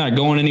is. He's not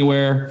going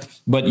anywhere.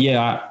 But,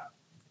 yeah,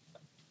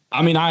 I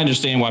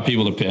understand why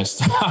people are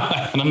pissed, and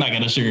I'm not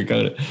going to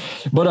sugarcoat it.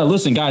 But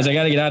listen, guys, I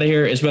got to get out of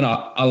here. It's been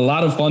a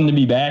lot of fun to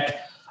be back.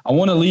 I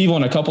want to leave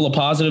on a couple of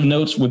positive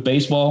notes with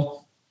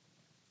baseball.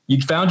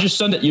 You found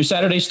your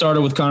Saturday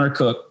starter with Connor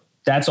Cook.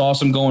 That's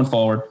awesome going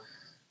forward.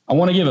 I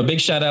want to give a big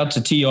shout out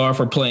to TR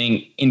for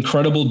playing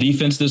incredible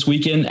defense this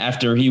weekend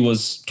after he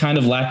was kind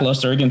of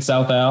lackluster against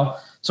South Al.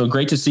 So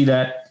great to see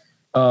that.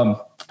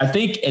 I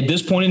think at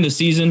this point in the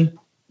season,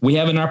 we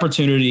have an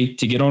opportunity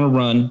to get on a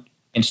run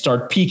and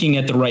start peaking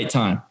at the right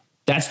time.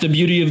 That's the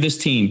beauty of this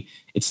team.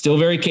 It's still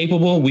very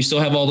capable. We still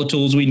have all the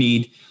tools we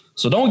need.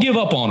 So don't give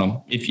up on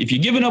them. If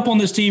you're giving up on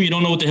this team, you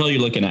don't know what the hell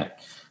you're looking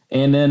at.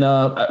 And then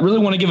I really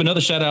want to give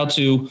another shout out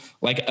to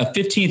like a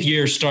 15th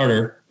year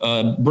starter,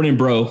 Brennan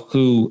Bro,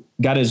 who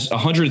got his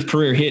 100th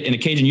career hit in a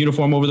Cajun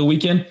uniform over the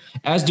weekend,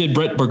 as did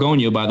Brett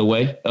Bergonio, by the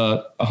way,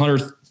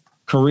 100th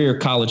career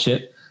college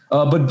hit.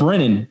 But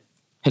Brennan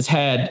has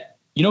had,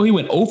 he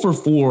went 0 for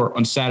 4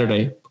 on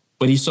Sunday,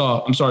 but he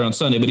saw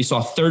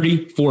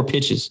 34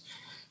 pitches.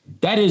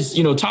 That is,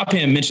 Top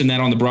Ham mentioned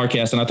that on the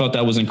broadcast, and I thought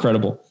that was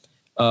incredible.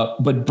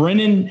 But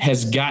Brennan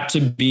has got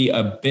to be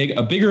a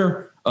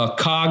bigger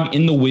cog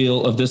in the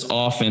wheel of this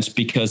offense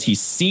because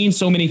he's seen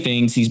so many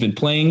things. He's been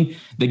playing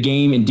the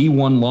game in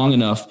D1 long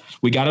enough.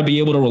 We got to be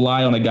able to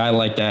rely on a guy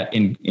like that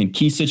in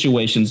key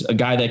situations, a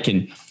guy that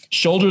can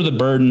shoulder the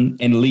burden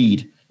and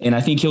lead. And I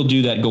think he'll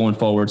do that going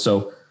forward.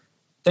 So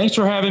thanks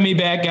for having me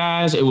back,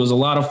 guys. It was a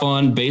lot of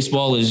fun.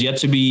 Baseball is yet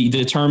to be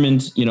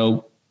determined.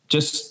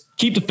 Just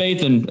keep the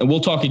faith and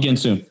we'll talk again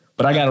soon.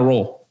 But I got to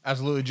roll.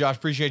 Absolutely, Josh.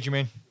 Appreciate you,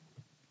 man.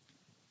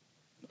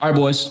 All right,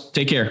 boys.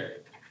 Take care.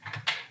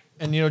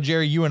 And,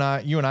 Jerry, you and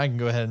I can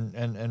go ahead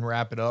and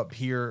wrap it up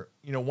here.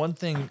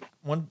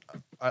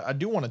 I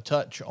do want to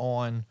touch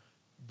on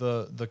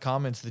the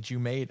comments that you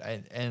made,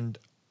 and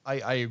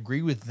I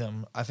agree with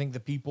them. I think the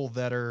people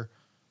that are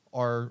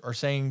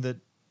saying that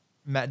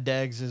Matt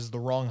Deggs is the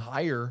wrong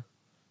hire,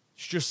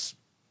 it's just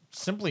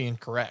simply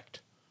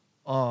incorrect.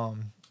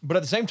 But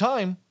at the same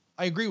time,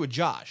 I agree with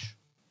Josh.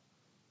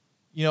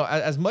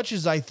 As much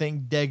as I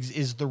think Deggs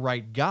is the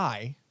right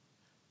guy,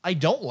 I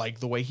don't like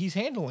the way he's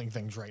handling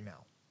things right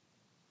now.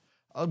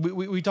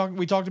 We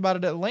talked about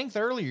it at length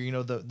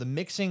earlier. The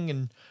mixing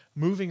and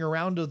moving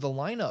around of the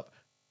lineup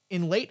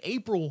in late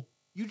April.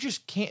 You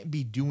just can't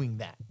be doing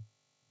that.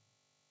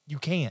 You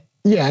can't.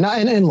 Yeah,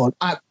 and look,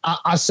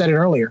 I said it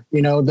earlier.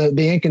 The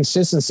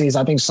inconsistencies.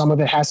 I think some of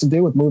it has to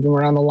do with moving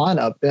around the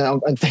lineup.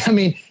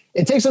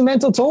 It takes a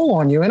mental toll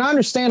on you. And I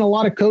understand a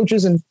lot of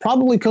coaches, and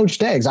probably Coach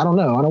Deggs. I don't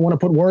know. I don't want to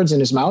put words in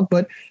his mouth,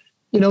 but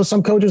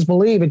some coaches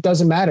believe it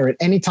doesn't matter. At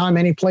any time,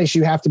 any place,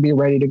 you have to be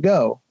ready to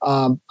go.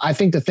 I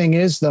think the thing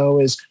is,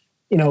 though,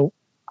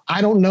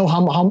 I don't know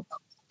how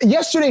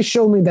yesterday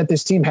showed me that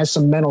this team has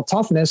some mental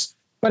toughness,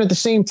 but at the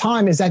same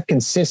time, is that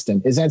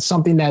consistent? Is that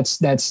something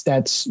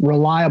that's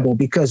reliable?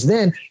 Because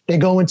then they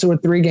go into a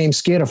 3-game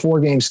skid, a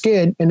 4-game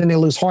skid, and then they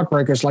lose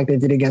heartbreakers like they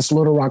did against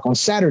Little Rock on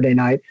Saturday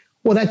night.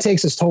 Well, that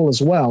takes its toll as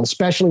well,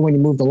 especially when you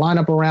move the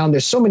lineup around.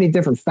 There's so many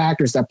different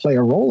factors that play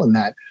a role in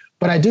that.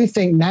 But I do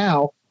think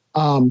now,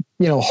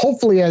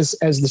 hopefully as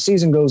the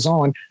season goes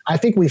on, I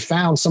think we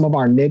found some of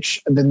our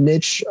niche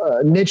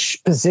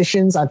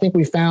positions. I think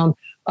we found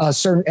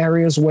certain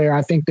areas where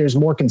I think there's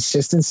more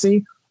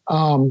consistency.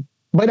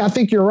 But I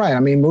think you're right.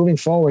 Moving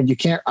forward, you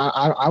can't,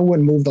 I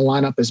wouldn't move the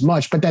lineup as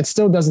much, but that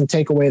still doesn't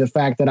take away the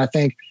fact that I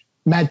think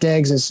Matt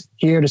Deggs is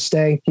here to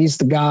stay. He's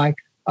the guy.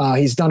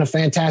 He's done a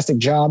fantastic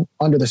job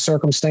under the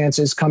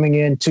circumstances coming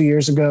in 2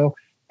 years ago.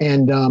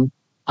 And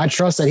I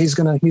trust that he's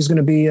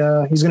gonna be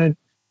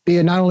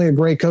not only a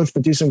great coach,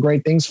 but do some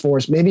great things for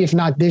us. Maybe if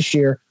not this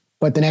year,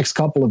 but the next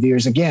couple of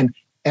years. Again,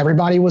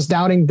 everybody was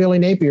doubting Billy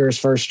Napier's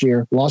first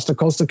year, lost to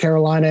Coastal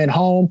Carolina at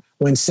home,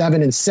 went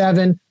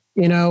 7-7,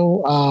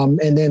 and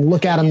then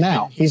look at him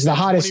now. He's the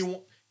hottest.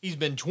 He's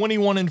been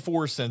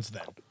 21-4 since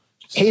then.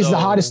 He's the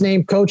hottest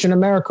named coach in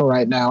America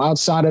right now,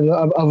 outside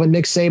of a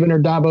Nick Saban or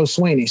Dabo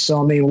Swinney.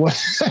 So, I mean,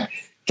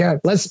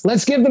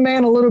 let's give the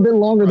man a little bit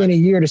longer than a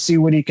year to see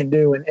what he can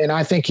do. And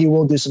I think he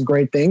will do some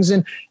great things.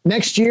 And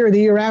next year or the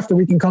year after,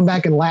 we can come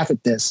back and laugh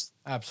at this.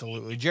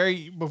 Absolutely.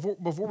 Jerry,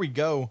 before we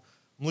go,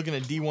 I'm looking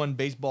at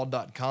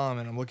D1baseball.com,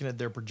 and I'm looking at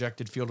their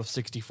projected field of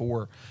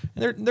 64.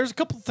 And there's a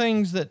couple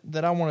things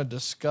that I want to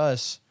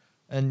discuss.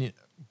 And,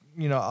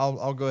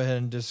 I'll go ahead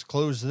and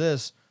disclose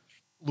this.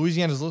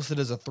 Louisiana is listed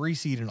as a 3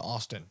 seed in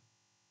Austin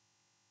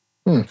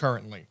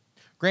currently.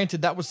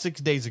 Granted, that was 6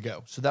 days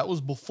ago. So that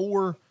was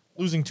before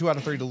losing 2 out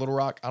of 3 to Little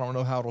Rock. I don't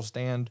know how it'll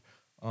stand.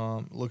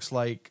 Looks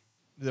like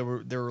they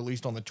were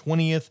released on the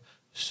 20th.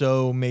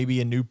 So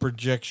maybe a new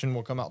projection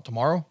will come out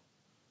tomorrow.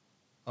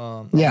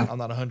 I'm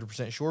not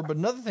 100% sure. But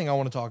another thing I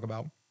want to talk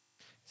about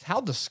is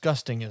how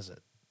disgusting is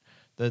it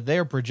that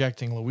they're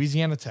projecting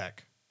Louisiana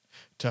Tech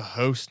to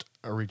host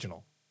a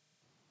regional?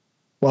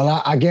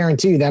 Well, I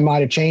guarantee you that might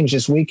have changed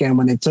this weekend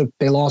when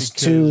they lost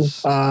 2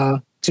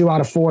 out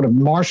of 4 to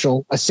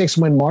Marshall, a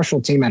 6-win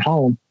Marshall team at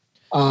home.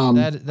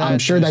 I'm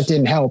sure that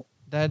didn't help.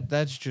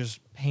 That's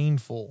just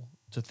painful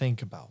to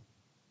think about.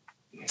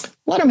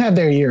 Let them have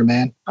their year,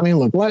 man. I mean,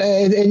 look,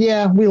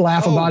 we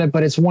laugh about it,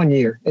 but it's 1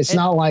 year. It's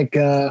not like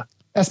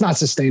that's not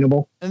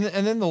sustainable. And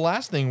then the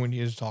last thing we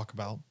need to talk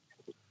about,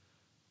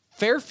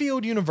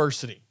 Fairfield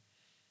University.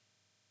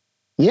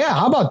 Yeah,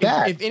 how about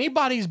that? If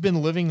anybody's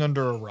been living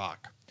under a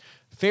rock,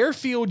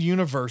 Fairfield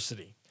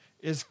University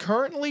is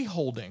currently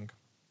holding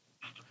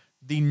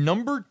the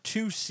number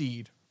 2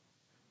 seed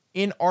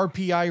in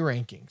RPI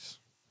rankings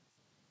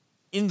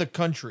in the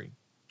country.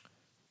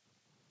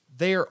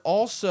 They are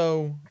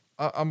also,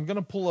 I'm going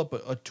to pull up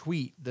a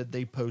tweet that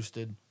they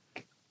posted,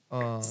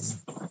 asking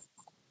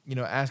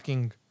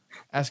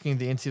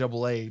the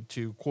NCAA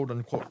to quote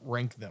unquote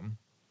rank them.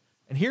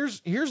 And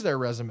here's their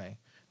resume.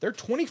 They're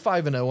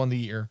 25-0 on the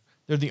year.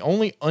 They're the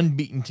only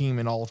unbeaten team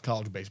in all of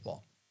college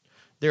baseball.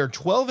 They're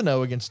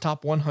 12-0 against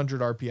top 100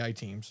 RPI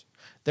teams.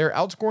 They're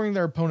outscoring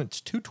their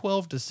opponents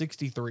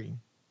 212-63.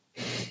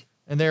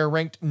 And they're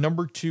ranked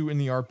number 2 in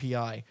the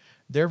RPI.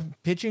 Their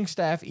pitching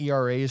staff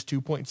ERA is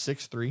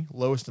 2.63,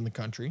 lowest in the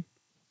country.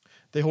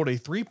 They hold a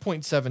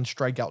 3.7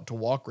 strikeout to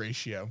walk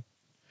ratio.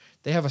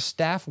 They have a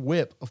staff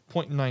whip of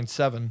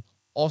 0.97,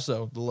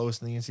 also the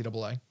lowest in the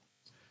NCAA.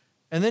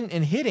 And then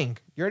in hitting,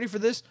 you ready for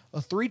this?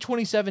 A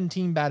 327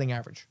 team batting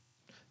average,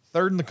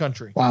 3rd in the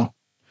country. Wow.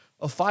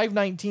 A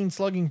 519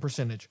 slugging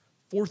percentage,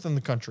 4th in the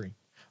country.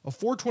 A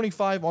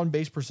 425 on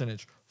base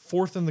percentage,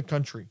 4th in the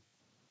country.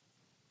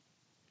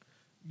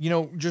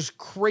 Just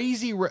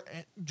crazy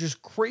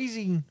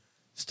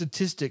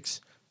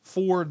statistics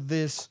for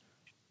this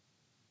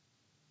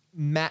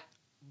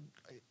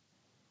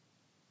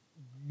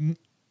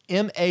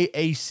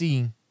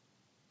MAAC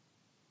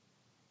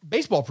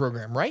baseball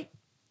program, right?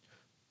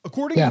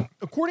 According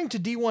to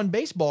D1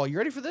 Baseball, you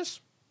ready for this?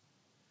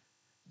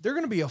 They're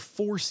going to be a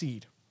 4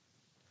 seed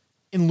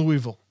in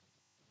Louisville.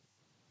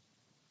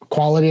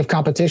 Quality of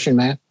competition,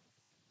 man.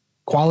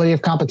 Quality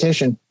of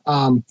competition.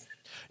 The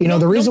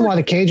reason why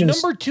the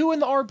Cajuns number 2 in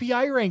the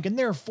RPI rank and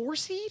they're a 4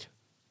 seed.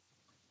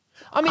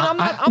 I mean,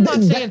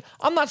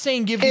 I'm not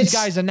saying give these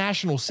guys a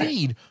national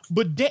seed,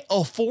 but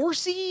a 4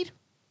 seed.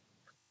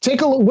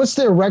 Take a look. What's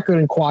their record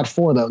in Quad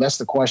 4 though? That's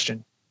the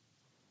question.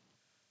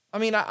 I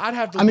mean, I'd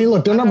have to. I mean,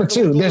 look, they're number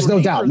 2. There's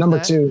no doubt, number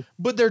 2.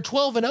 But they're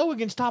 12-0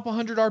 against top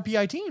 100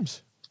 RPI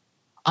teams.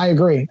 I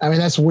agree. I mean,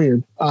 that's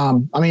weird.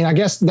 I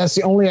guess that's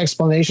the only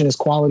explanation is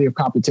quality of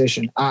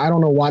competition. I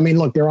don't know why. I mean,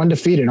 look, they're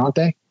undefeated, aren't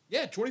they?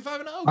 Yeah,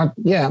 25-0.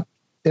 Yeah,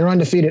 they're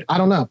undefeated. I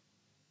don't know.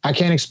 I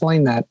can't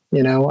explain that.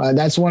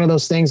 That's one of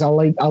those things. I'll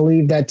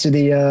leave that to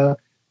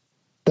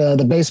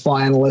the baseball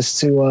analysts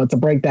to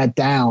break that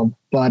down.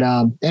 But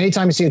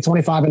anytime you see a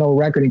 25-0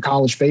 record in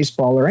college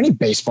baseball or any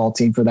baseball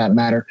team for that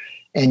matter,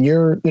 and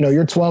you're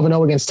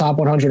 12-0 against top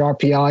 100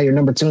 RPI, you're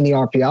number 2 in the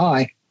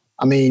RPI.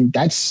 I mean,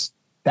 that's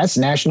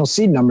national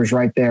seed numbers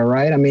right there,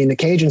 right? I mean, the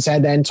Cajuns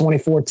had that in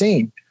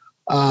 2014.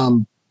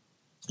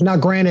 Now,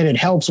 granted, it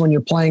helps when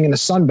you're playing in the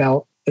Sun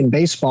Belt in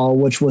baseball,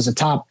 which was a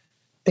top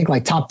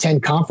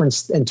 10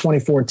 conference in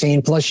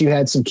 2014. Plus, you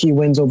had some key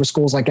wins over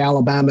schools like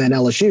Alabama and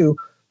LSU.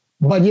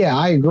 But yeah,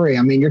 I agree.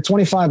 I mean, you're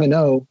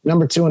 25-0,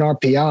 number 2 in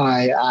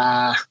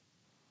RPI.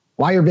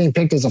 Why you're being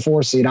picked as a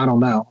 4 seed, I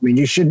don't know. I mean,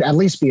 you should at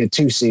least be a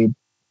 2 seed.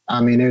 I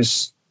mean,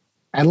 there's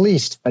at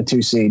least a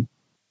 2 seed.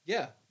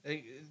 Yeah,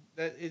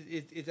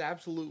 it's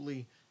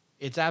absolutely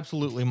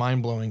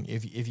mind blowing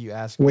if you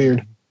ask me.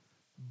 Weird,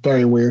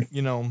 very weird.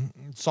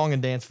 Song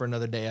and dance for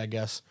another day, I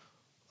guess.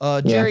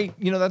 Jerry,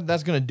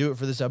 that's going to do it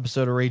for this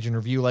episode of Rage and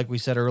Review. Like we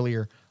said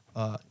earlier,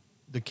 the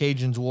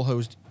Cajuns will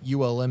host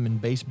ULM in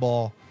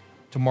baseball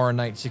tomorrow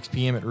night, 6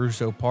 p.m. at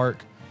Russo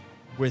Park.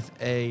 with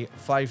a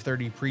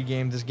 5:30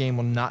 pregame. This game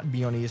will not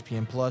be on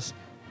ESPN Plus.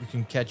 You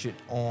can catch it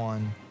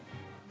on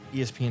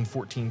ESPN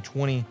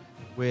 1420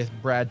 with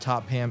Brad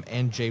Topham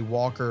and Jay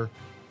Walker.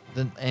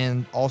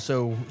 And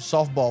also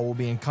softball will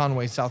be in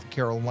Conway, South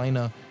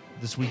Carolina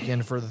this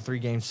weekend for the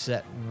 3-game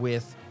set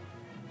with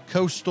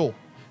Coastal.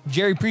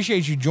 Jerry,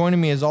 appreciate you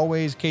joining me as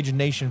always. Cajun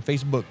Nation,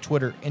 Facebook,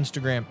 Twitter,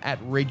 Instagram at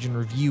Ragin'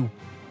 Review.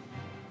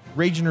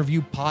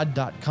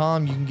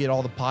 RagionReviewPod.com. You can get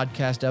all the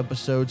podcast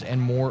episodes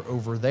and more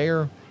over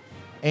there.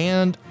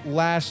 And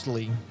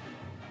lastly,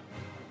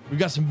 we've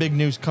got some big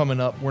news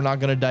coming up. We're not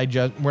going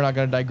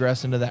to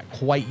digress into that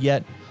quite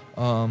yet.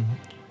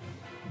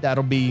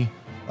 That'll be,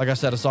 like I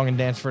said, a song and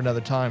dance for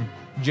another time.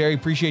 Jerry,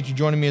 appreciate you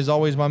joining me as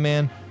always, my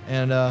man.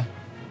 And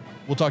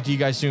we'll talk to you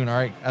guys soon. All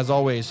right. As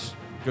always,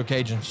 go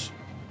Cajuns.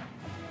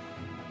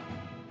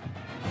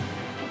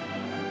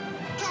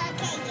 Go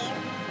Cajuns.